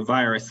quickly the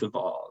virus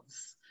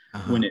evolves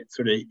when it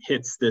sort of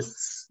hits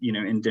this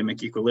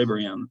endemic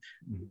equilibrium,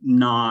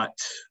 not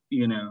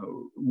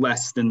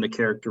less than the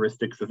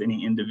characteristics of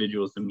any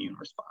individual's immune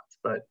response.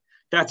 But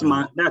that's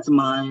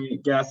my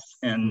guess,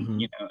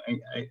 and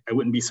I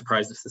wouldn't be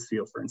surprised if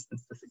Cecile, for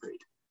instance,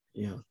 disagreed.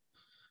 Yeah,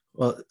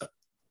 well,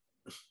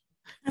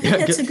 I think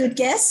that's a good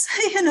guess.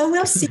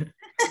 We'll see.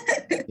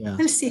 Yeah,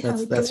 we'll see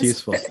how that's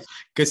useful.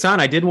 Ghassan,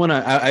 I did want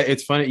to.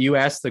 It's funny you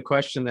asked the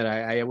question that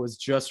I was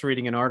just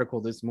reading an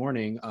article this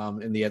morning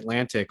in the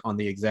Atlantic on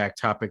the exact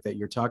topic that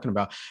you're talking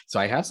about. So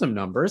I have some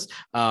numbers,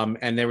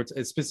 and they were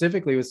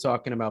specifically was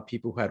talking about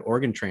people who had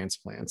organ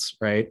transplants,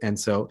 right? And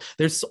so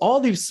there's all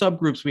these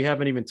subgroups we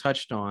haven't even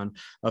touched on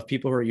of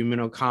people who are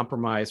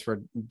immunocompromised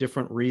for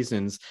different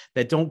reasons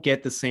that don't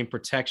get the same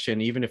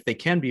protection, even if they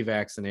can be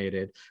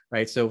vaccinated,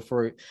 right? So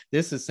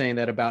this is saying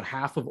that about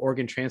half of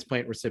organ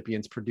transplant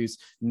recipients produce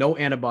no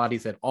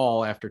antibodies at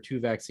all after 2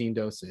 vaccine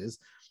doses.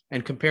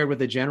 And compared with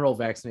the general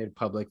vaccinated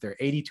public, they're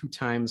 82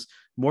 times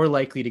more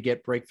likely to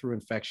get breakthrough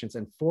infections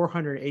and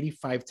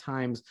 485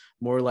 times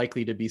more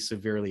likely to be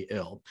severely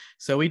ill.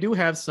 So we do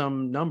have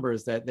some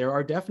numbers that there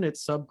are definite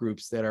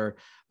subgroups that are,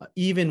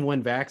 even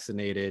when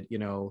vaccinated,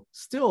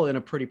 still in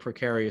a pretty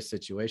precarious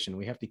situation.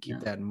 We have to keep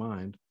that in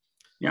mind.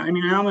 Yeah, I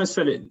mean, I almost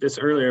said this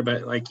earlier,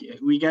 but like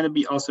we got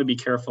to also be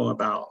careful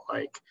about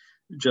like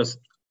just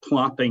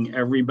plopping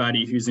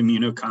everybody who's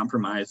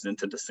immunocompromised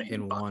into the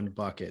same bucket. One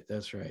bucket.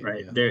 That's right.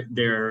 Right. Yeah.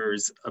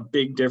 There's a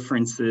big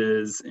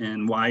differences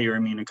in why you're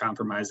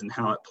immunocompromised and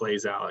how it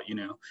plays out.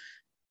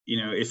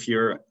 If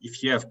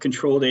you have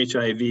controlled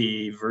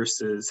HIV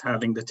versus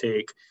having to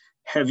take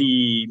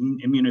heavy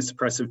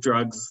immunosuppressive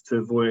drugs to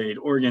avoid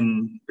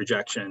organ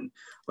rejection,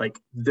 like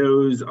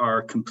those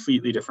are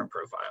completely different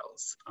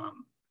profiles.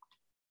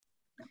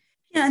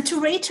 Yeah, and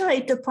to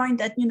reiterate the point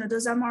that,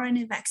 those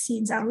mRNA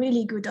vaccines are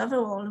really good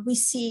overall, we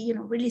see,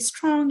 really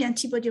strong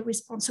antibody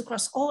response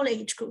across all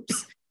age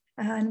groups.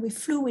 And with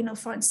flu, we know,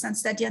 for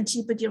instance, that the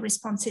antibody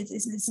response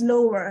is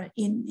lower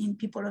in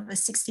people over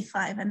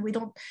 65, and we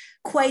don't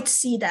quite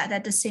see that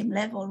at the same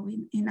level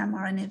in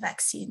mRNA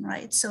vaccine,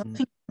 right? So I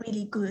think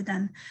really good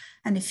and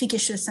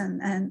efficacious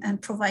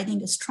and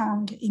providing a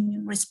strong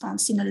immune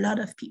response in a lot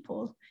of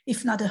people,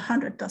 if not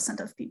 100%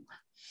 of people.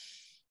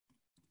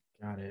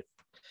 Got it.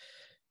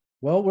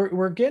 Well,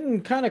 we're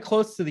getting kind of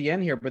close to the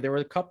end here, but there were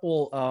a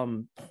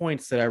couple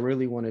points that I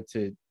really wanted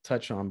to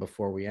touch on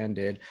before we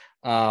ended.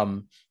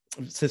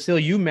 Cecile,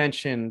 you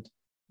mentioned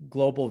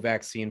global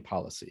vaccine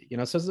policy.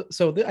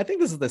 So I think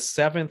this is the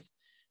 7th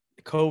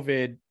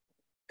COVID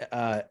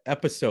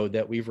episode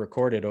that we've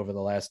recorded over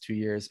the last 2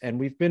 years, and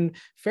we've been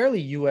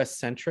fairly U.S.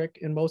 centric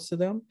in most of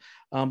them.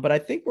 But I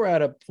think we're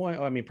at a point.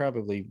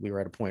 Probably we were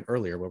at a point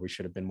earlier where we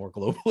should have been more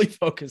globally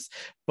focused.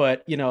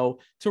 But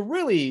to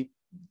really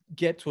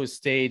get to a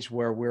stage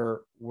where we're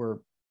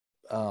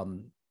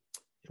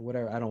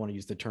whatever, I don't want to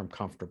use the term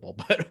comfortable,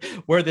 but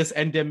where this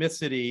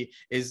endemicity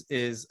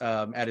is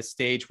at a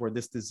stage where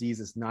this disease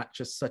is not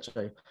just such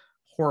a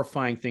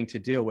horrifying thing to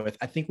deal with.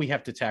 I think we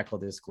have to tackle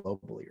this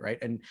globally, right?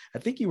 And I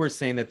think you were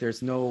saying that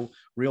there's no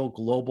real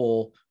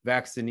global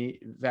vaccine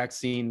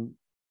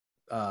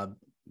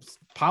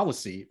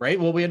policy, right?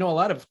 Well, we know a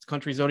lot of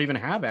countries don't even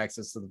have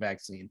access to the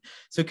vaccine.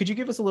 So could you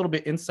give us a little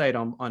bit insight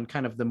on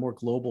kind of the more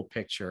global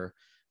picture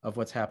of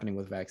what's happening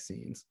with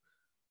vaccines?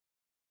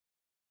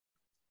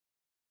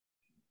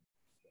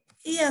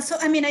 Yeah, so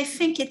I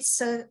think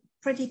it's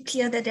pretty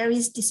clear that there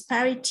is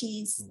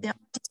disparities. There are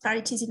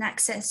disparities in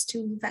access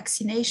to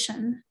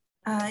vaccination,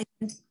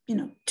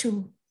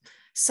 to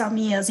some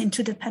years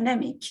into the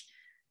pandemic.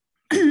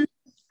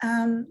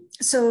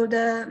 So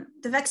the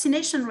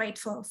vaccination rate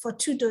for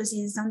 2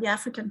 doses on the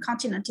African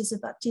continent is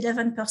about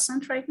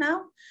 11% right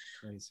now.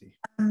 Crazy.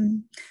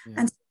 And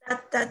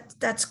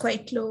that's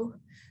quite low.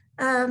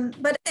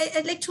 But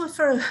I'd like to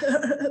offer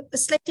a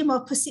slightly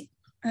more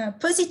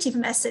positive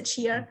message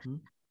here. Mm-hmm.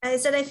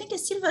 Is that I think a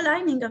silver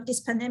lining of this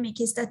pandemic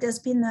is that there's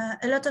been a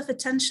lot of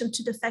attention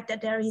to the fact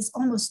that there is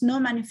almost no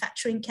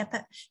manufacturing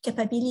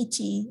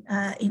capability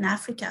in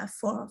Africa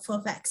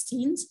for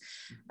vaccines.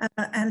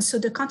 And so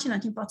the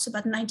continent imports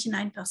about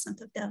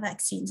 99% of their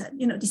vaccines.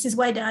 And, this is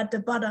why they're at the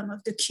bottom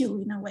of the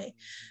queue in a way.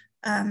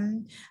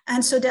 And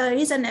so there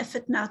is an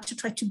effort now to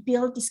try to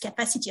build this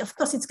capacity. Of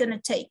course, it's going to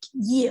take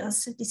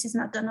years. This is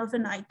not done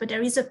overnight, but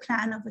there is a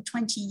plan over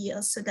 20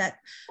 years so that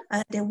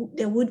there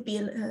would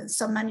be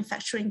some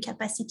manufacturing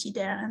capacity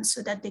there, and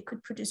so that they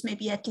could produce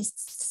maybe at least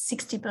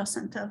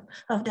 60%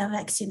 of their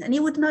vaccine. And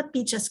it would not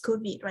be just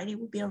COVID, right? It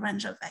would be a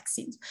range of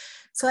vaccines.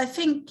 So I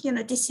think,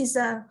 this is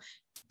a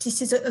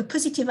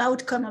positive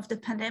outcome of the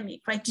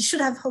pandemic, right? It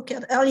should have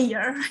occurred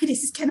earlier. Right?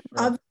 This is kind of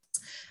obvious.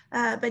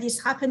 But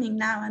it's happening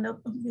now, and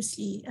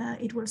obviously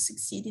it will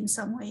succeed in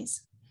some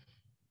ways.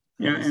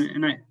 Yeah,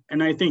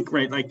 and I think,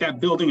 right, like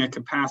that building a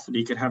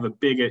capacity could have a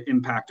big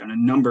impact on a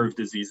number of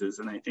diseases,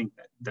 and I think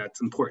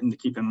that's important to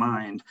keep in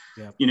mind.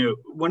 Yeah.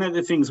 One of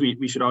the things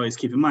we should always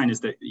keep in mind is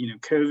that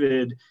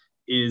COVID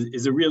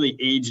is a really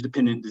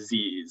age-dependent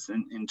disease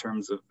in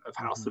terms of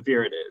how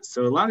severe it is.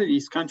 So a lot of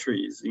these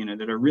countries,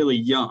 that are really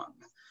young,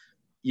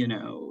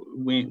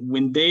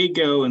 when they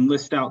go and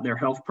list out their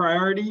health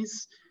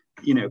priorities,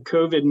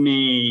 COVID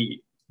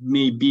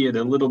may be at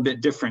a little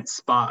bit different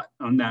spot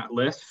on that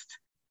list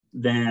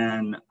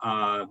than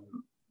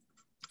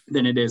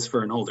it is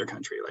for an older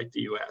country like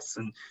the U.S.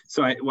 And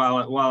so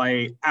while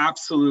I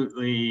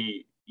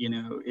absolutely,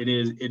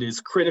 it is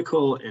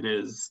critical, it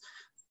is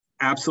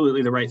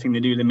absolutely the right thing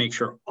to do to make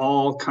sure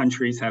all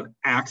countries have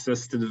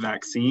access to the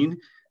vaccine,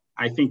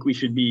 I think we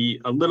should be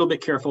a little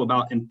bit careful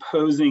about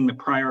imposing the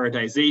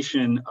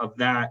prioritization of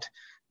that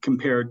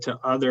compared to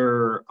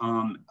other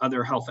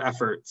health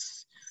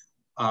efforts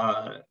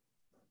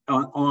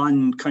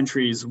on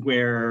countries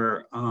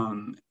where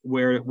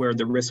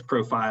the risk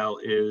profile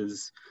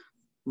is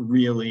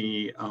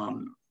really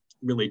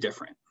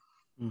different.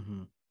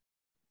 Mm-hmm.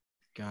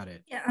 Got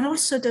it. Yeah, and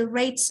also the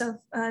rates of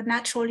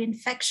natural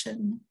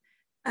infection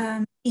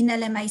in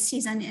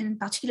LMICs and in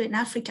particular in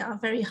Africa are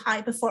very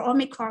high. Before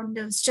Omicron,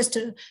 there was just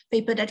a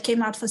paper that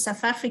came out for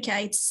South Africa.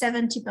 It's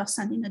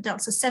 70% in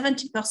adults. So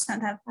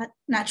 70% have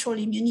natural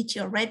immunity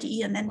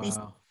already, and then this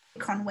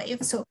Omicron wave.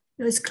 So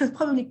it was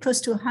probably close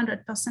to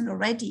 100%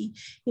 already,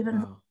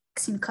 even though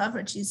vaccine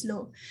coverage is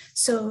low.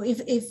 So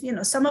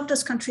if some of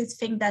those countries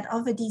think that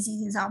other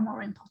diseases are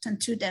more important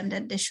to them,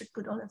 then they should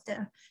put all of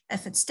their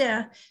efforts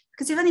there.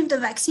 Because even if the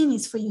vaccine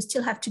is free, you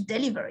still have to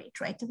deliver it,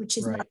 right? Which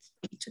is not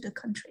free to the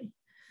country.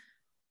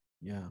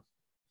 Yeah,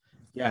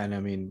 and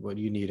I mean, what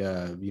you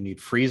need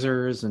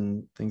freezers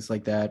and things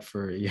like that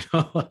for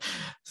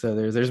so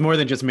there's more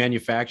than just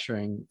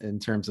manufacturing in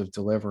terms of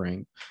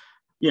delivering.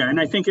 Yeah, and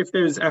I think if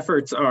those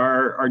efforts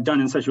are done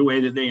in such a way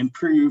that they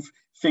improve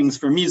things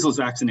for measles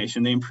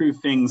vaccination, they improve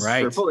things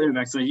for polio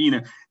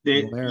vaccination,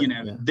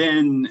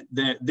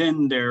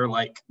 then they're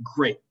like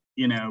great,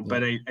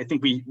 But I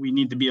think we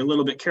need to be a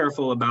little bit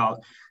careful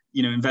about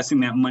investing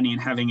that money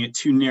and having it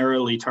too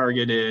narrowly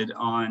targeted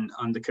on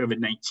the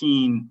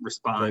COVID-19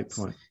 response,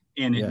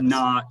 and it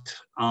not,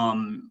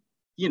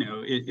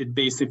 it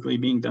basically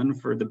being done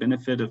for the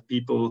benefit of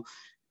people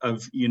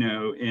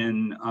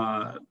in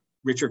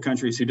richer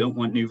countries who don't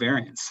want new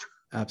variants.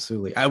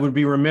 Absolutely. I would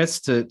be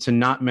remiss to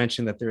not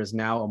mention that there is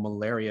now a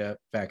malaria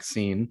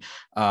vaccine,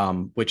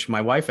 which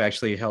my wife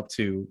actually helped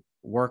to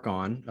work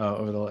on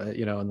over the,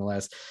 in the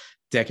last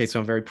decade. So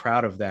I'm very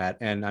proud of that.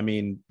 And I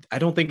mean, I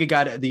don't think it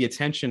got the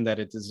attention that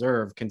it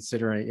deserved,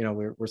 considering,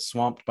 we're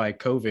swamped by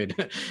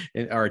COVID.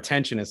 Our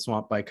attention is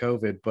swamped by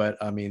COVID. But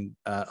I mean,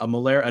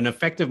 an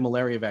effective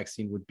malaria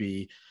vaccine would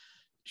be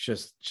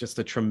just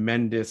a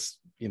tremendous,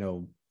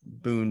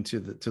 boon to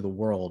the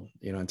world,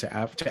 and to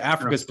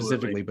Africa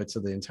specifically, but to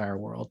the entire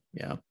world.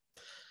 Yeah.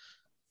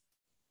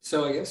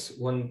 So I guess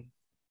one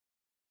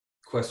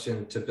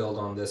question to build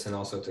on this, and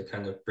also to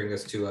kind of bring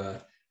us to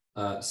a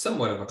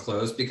somewhat of a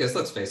close, because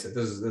let's face it,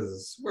 this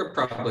is we're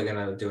probably going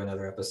to do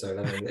another episode.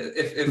 I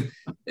mean,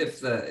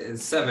 if the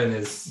 7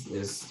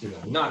 is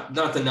not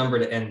the number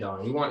to end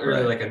on, you want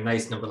really like a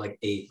nice number like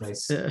 8,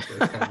 nice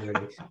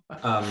continuity.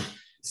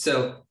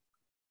 So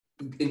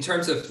in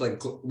terms of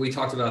we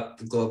talked about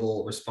the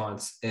global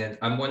response, and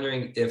I'm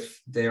wondering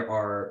if there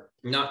are,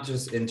 not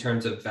just in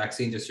terms of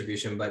vaccine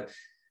distribution, but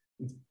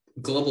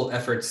global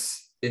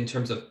efforts in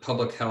terms of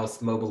public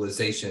health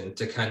mobilization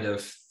to kind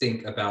of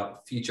think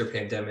about future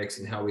pandemics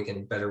and how we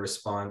can better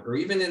respond, or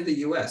even in the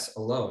US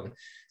alone.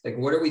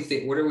 What are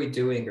we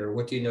doing, or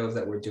what do you know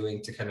that we're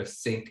doing to kind of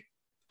think,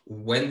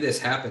 when this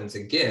happens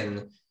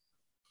again,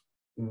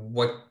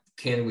 what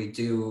can we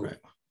do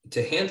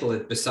to handle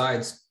it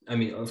besides, I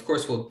mean, of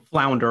course, we'll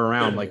flounder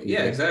around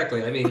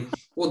exactly. I mean,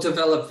 we'll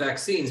develop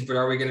vaccines, but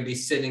are we going to be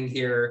sitting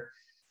here,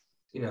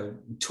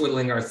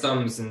 twiddling our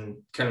thumbs and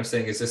kind of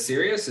saying, is this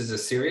serious? Is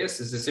this serious?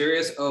 Is this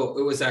serious? Oh,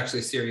 it was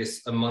actually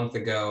serious a month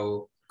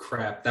ago.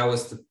 Crap. That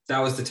was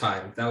the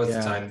time. That was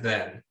the time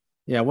then.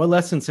 Yeah. What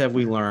lessons have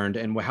we learned,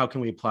 and how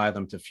can we apply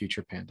them to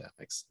future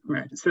pandemics?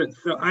 Right. So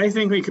I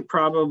think we could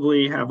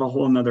probably have a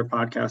whole nother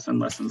podcast on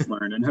lessons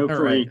learned, and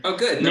hopefully, Oh,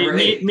 good.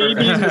 Maybe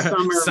in the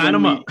summer, sign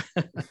them up.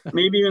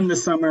 Maybe in the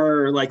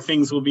summer,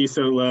 things will be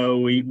so low,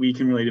 we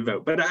can really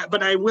devote.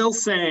 But I will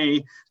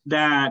say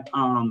that,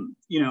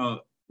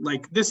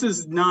 this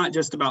is not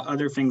just about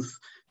other things,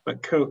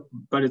 but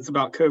it's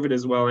about COVID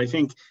as well. I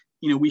think,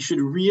 we should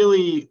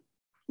really,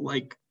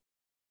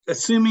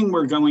 assuming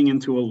we're going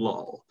into a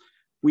lull,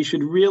 we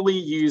should really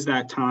use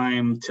that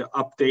time to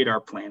update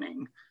our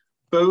planning,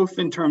 both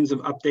in terms of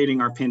updating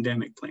our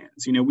pandemic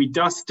plans. We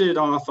dusted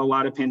off a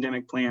lot of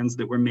pandemic plans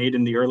that were made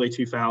in the early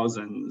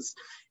 2000s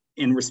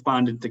and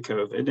responded to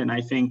COVID. And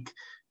I think,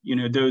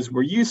 those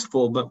were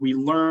useful, but we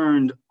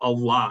learned a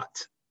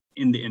lot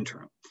in the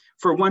interim.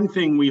 For one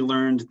thing, we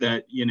learned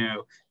that,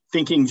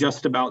 thinking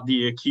just about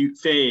the acute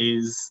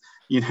phase,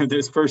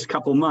 those first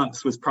couple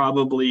months was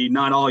probably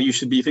not all you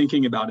should be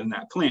thinking about in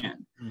that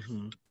plan.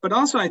 Mm-hmm. But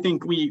also, I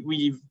think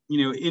we've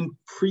in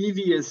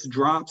previous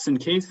drops in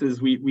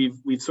cases,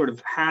 we've sort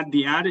of had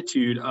the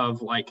attitude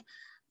of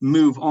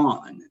move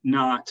on,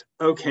 not,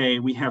 okay,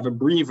 we have a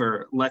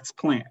breather, let's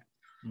plan.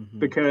 Mm-hmm.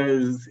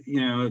 Because,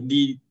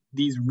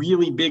 these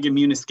really big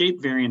immune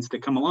escape variants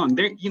that come along,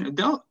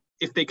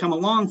 if they come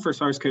along for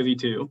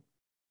SARS-CoV-2,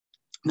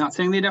 not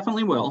saying they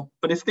definitely will,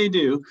 but if they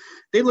do,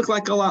 they look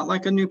a lot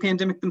like a new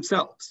pandemic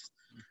themselves.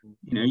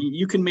 Mm-hmm.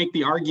 You can make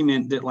the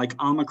argument that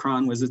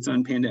Omicron was its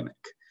own pandemic.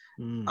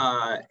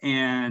 Mm.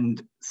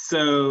 And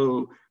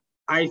so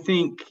I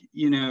think,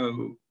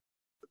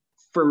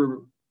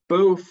 for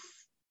both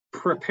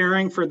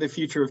preparing for the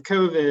future of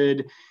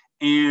COVID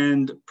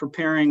and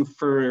preparing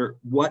for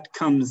what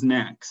comes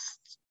next,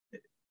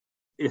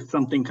 if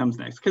something comes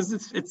next, because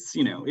it's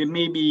it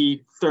may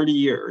be 30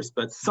 years,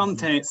 but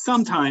sometimes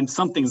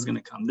something's going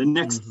to come. The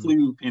next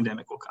flu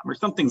pandemic will come, or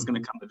something's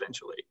going to come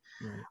eventually.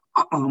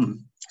 Right.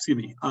 Excuse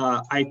me.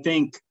 I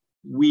think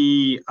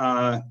we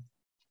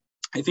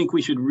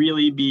should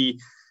really be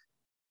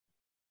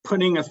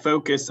putting a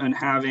focus on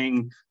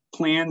having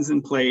plans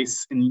in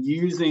place and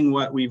using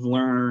what we've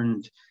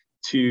learned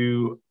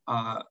to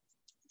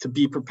to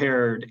be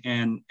prepared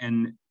and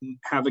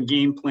have a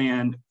game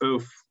plan,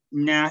 both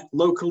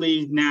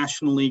locally,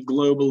 nationally,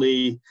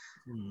 globally,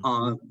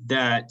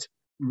 that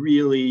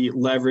really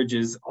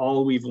leverages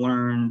all we've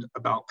learned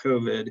about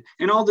COVID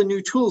and all the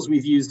new tools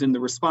we've used in the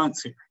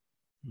response here.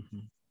 Mm-hmm.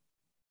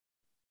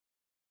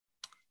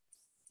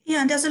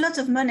 Yeah, and there's a lot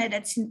of money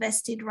that's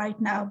invested right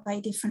now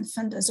by different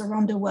funders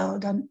around the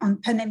world on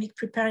pandemic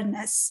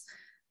preparedness.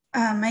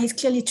 And it's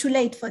clearly too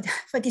late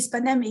for this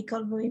pandemic,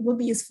 although it will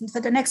be useful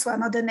for the next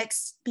one or the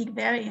next big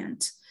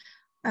variant.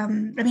 I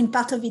mean,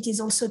 part of it is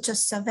also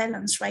just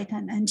surveillance, right,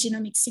 and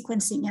genomic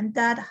sequencing, and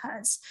that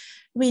has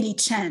really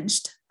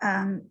changed,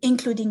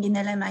 including in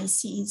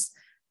LMICs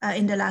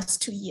in the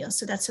last 2 years.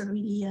 So that's a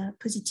really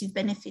positive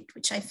benefit,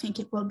 which I think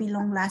it will be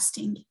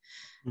long-lasting.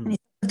 Mm. And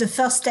it's the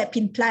first step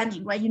in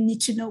planning, where you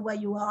need to know where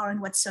you are and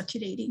what's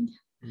circulating.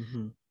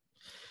 Mm-hmm.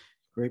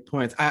 Great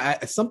points.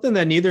 Something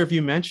that neither of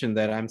you mentioned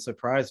that I'm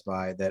surprised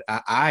by, that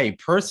I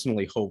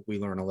personally hope we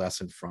learn a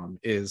lesson from,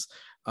 is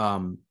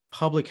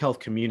public health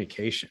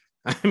communication.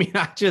 I mean,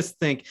 I just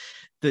think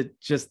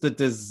that just the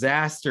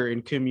disaster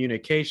in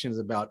communications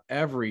about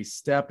every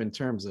step in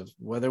terms of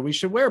whether we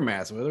should wear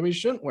masks, whether we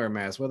shouldn't wear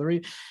masks, whether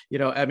we,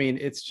 I mean,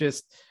 it's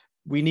just,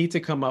 we need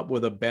to come up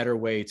with a better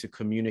way to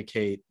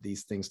communicate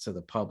these things to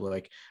the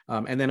public.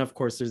 And then, of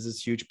course, there's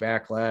this huge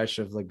backlash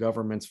of the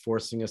governments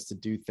forcing us to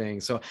do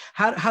things. So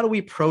how do we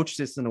approach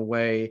this in a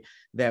way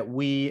that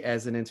we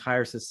as an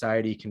entire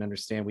society can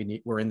understand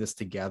we're in this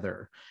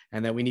together,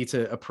 and that we need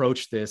to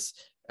approach this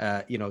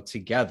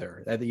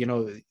together?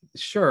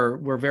 Sure,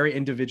 we're a very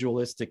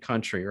individualistic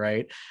country,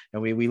 right?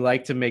 And we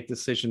like to make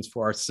decisions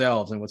for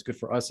ourselves and what's good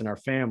for us and our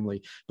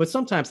family. But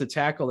sometimes to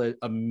tackle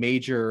a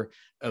major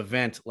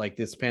event like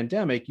this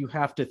pandemic, you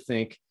have to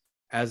think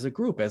as a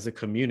group, as a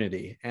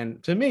community.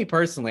 And to me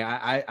personally,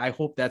 I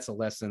hope that's a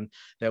lesson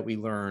that we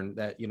learn,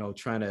 that,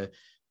 trying to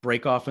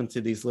break off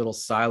into these little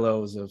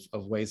silos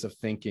of ways of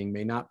thinking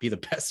may not be the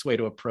best way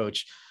to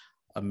approach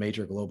a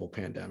major global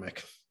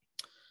pandemic.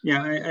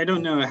 Yeah, I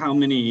don't know how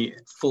many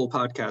full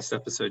podcast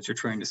episodes you're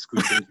trying to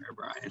squeeze in here,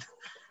 Brian.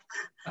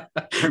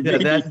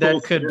 Yeah,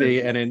 that could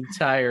be an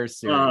entire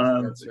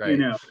series. That's right.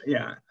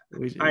 Yeah.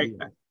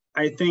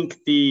 I think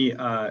the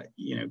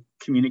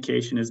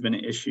communication has been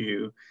an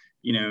issue.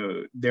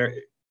 There,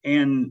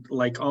 and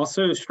like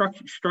also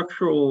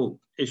structural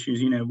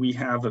issues. We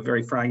have a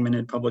very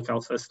fragmented public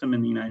health system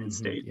in the United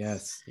States.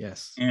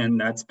 Yes. And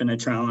that's been a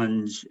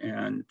challenge.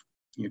 And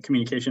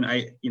communication.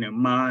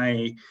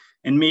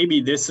 And maybe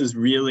this is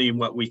really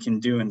what we can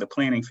do in the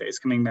planning phase.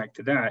 Coming back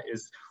to that,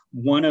 is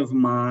one of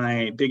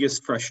my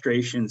biggest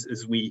frustrations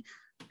is we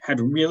had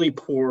really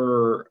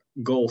poor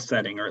goal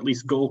setting, or at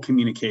least goal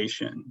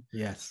communication.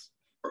 Yes.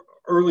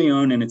 Early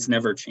on, and it's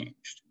never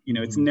changed.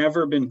 It's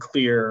never been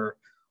clear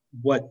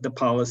what the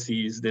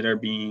policies that are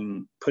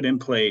being put in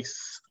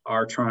place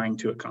are trying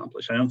to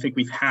accomplish. I don't think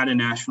we've had a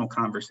national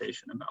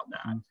conversation about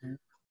that,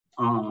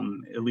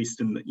 at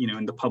least in the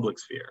in the public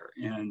sphere.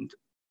 And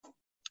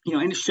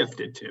and it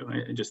shifted too,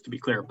 just to be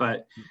clear.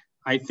 But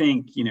I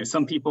think,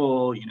 some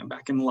people,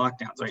 back in the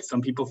lockdowns, right? Some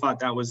people thought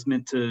that was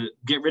meant to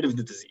get rid of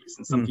the disease,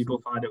 and some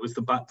people thought it was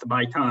to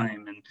buy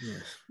time. And,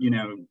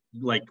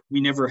 we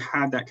never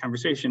had that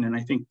conversation. And I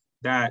think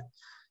that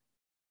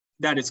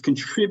has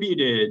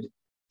contributed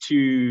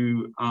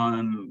to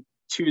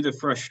the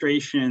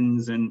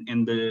frustrations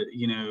and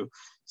the,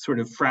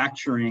 sort of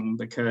fracturing,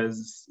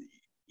 because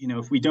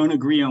if we don't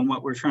agree on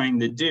what we're trying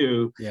to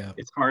do,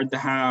 it's hard to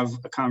have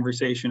a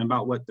conversation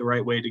about what the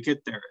right way to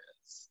get there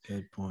is.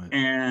 Good point.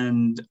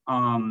 And,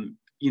 and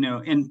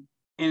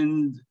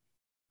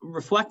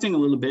reflecting a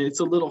little bit, it's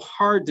a little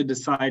hard to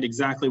decide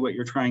exactly what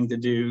you're trying to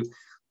do,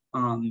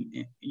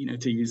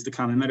 to use the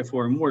common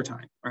metaphor in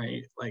wartime,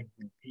 right? Like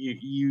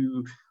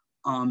we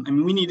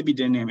need to be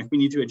dynamic, we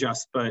need to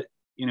adjust, but,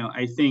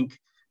 I think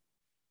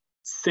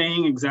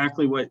saying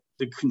exactly what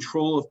the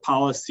control of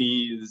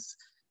policies,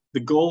 the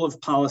goal of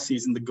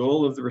policies and the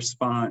goal of the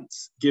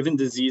response, given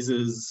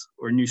diseases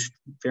or new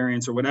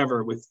variants or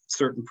whatever with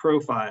certain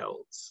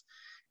profiles,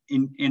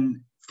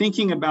 and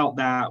thinking about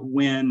that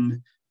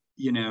when,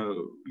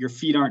 your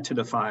feet aren't to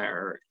the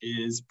fire,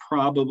 is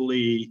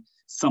probably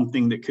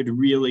something that could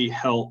really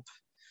help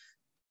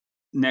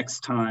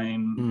next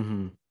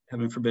time,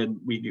 heaven forbid,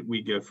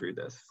 we go through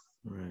this.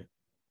 Right.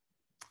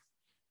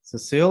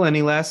 Cecile,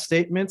 any last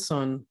statements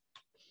on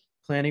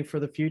planning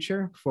for the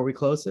future before we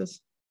close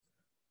this?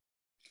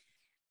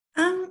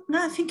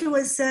 No, I think it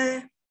was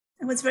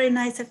very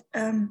nice.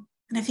 And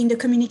I think the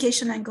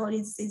communication angle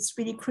is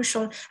really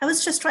crucial. I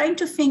was just trying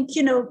to think,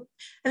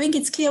 I think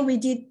it's clear we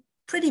did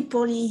pretty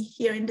poorly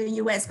here in the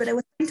US, but I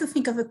was trying to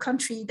think of a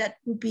country that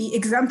would be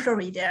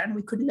exemplary there and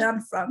we could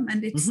learn from.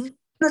 And it's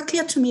not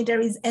clear to me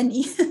there is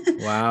any.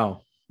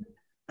 Wow.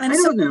 And I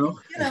don't know.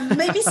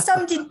 Maybe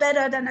some did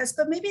better than us,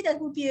 but maybe that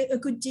would be a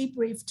good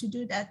debrief to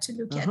do that, to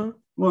look at.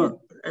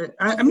 Well,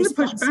 I'm going to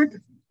push back.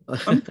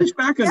 I'm push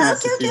back on that,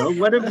 Cecile. Okay.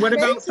 What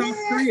about South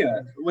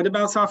Korea? What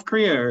about South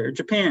Korea or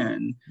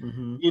Japan?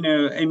 Mm-hmm. You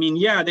know, I mean,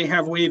 yeah, they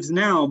have waves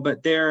now,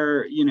 but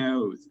they're, you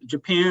know,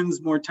 Japan's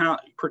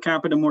per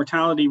capita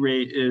mortality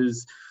rate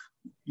is,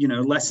 you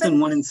know, less than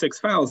 1 in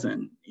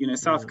 6,000. You know,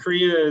 South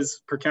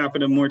Korea's per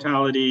capita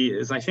mortality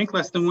is, I think,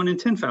 less than 1 in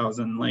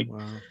 10,000. Like, wow.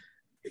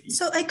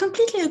 So I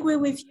completely agree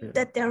with you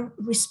that their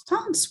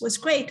response was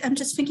great. I'm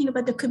just thinking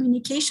about the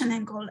communication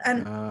angle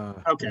and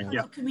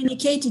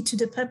communicate it to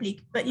the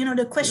public. But, you know,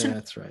 the question,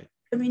 that's right.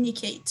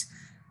 Communicate.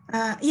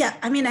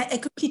 I mean, I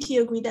completely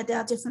agree that there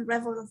are different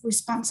levels of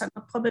response and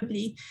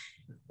probably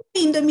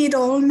in the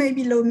middle,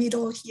 maybe low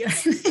middle here.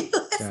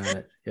 Got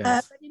it.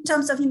 Yes. But in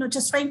terms of, you know,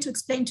 just trying to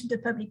explain to the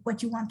public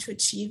what you want to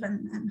achieve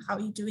and how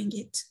you're doing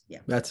it. Yeah.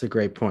 That's a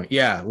great point.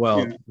 Yeah.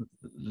 Well,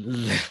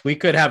 we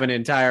could have an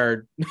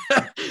entire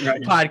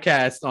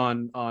podcast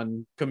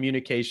on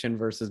communication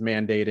versus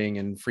mandating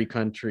and free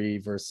country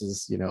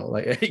versus, you know,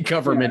 like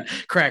government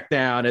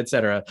crackdown, et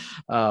cetera.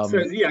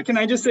 Can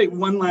I just say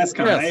one last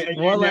comment? Yes,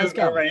 one last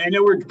comment. Right, I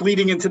know we're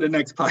bleeding into the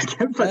next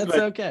podcast. That's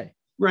okay.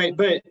 Right.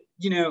 But,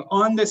 you know,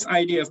 on this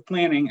idea of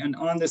planning and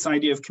on this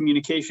idea of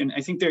communication,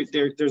 I think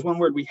there's one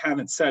word we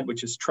haven't said,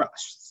 which is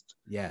trust.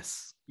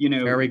 Yes. You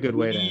know, very good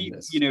way to end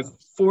this. You know,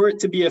 for it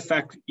to be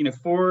effective, you know,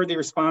 for the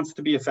response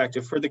to be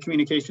effective, for the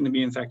communication to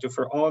be effective,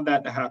 for all of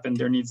that to happen,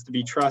 there needs to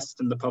be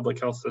trust in the public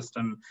health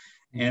system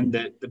and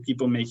the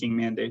people making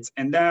mandates.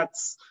 And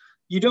that's,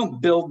 you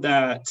don't build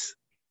that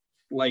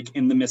like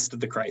in the midst of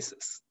the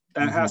crisis.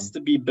 That has to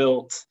be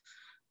built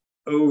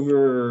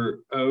over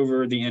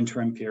the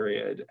interim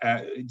period,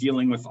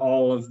 dealing with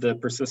all of the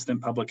persistent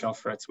public health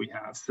threats we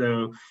have.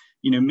 So,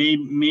 you know,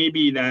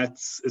 maybe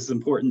that's as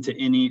important to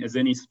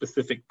any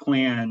specific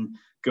plan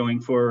going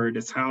forward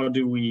is how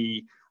do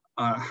we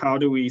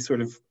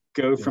sort of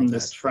go from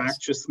this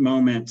fractious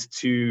moment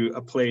to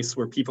a place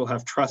where people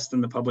have trust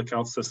in the public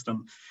health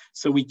system,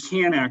 so we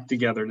can act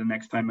together the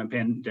next time a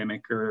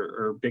pandemic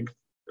or big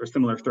or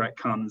similar threat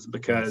comes,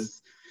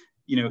 because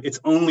you know, it's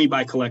only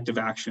by collective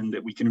action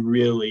that we can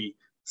really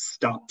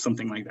stop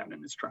something like that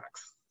in its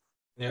tracks.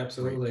 Yeah,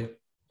 absolutely.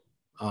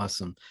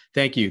 Awesome.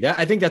 Thank you.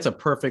 I think that's a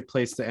perfect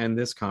place to end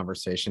this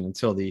conversation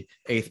until the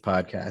 8th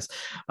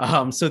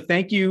podcast. So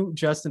thank you,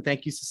 Justin.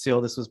 Thank you, Cecile.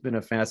 This has been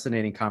a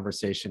fascinating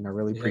conversation. I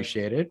really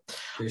appreciate it.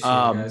 Appreciate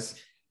it, guys.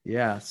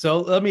 Yeah. So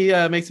let me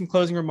make some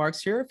closing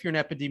remarks here. If you're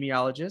an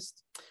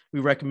epidemiologist, we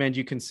recommend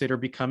you consider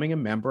becoming a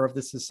member of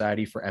the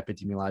Society for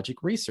Epidemiologic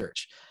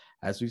Research.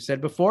 As we've said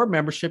before,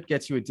 membership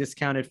gets you a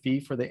discounted fee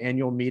for the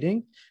annual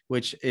meeting,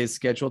 which is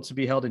scheduled to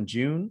be held in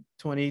June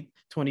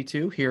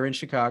 2022 here in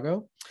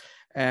Chicago.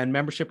 And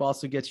membership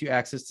also gets you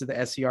access to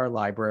the SER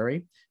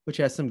library, which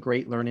has some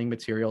great learning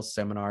materials,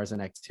 seminars,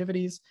 and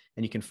activities.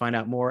 And you can find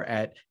out more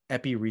at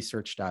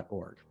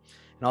epiresearch.org.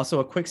 And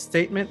also a quick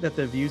statement that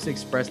the views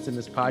expressed in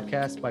this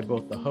podcast by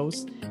both the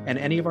host and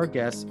any of our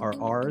guests are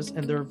ours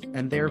and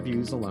their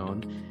views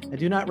alone, and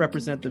do not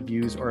represent the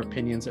views or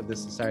opinions of the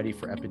Society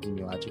for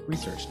Epidemiologic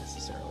Research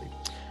necessarily.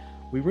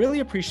 We really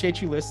appreciate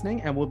you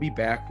listening, and we'll be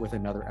back with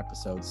another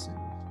episode soon.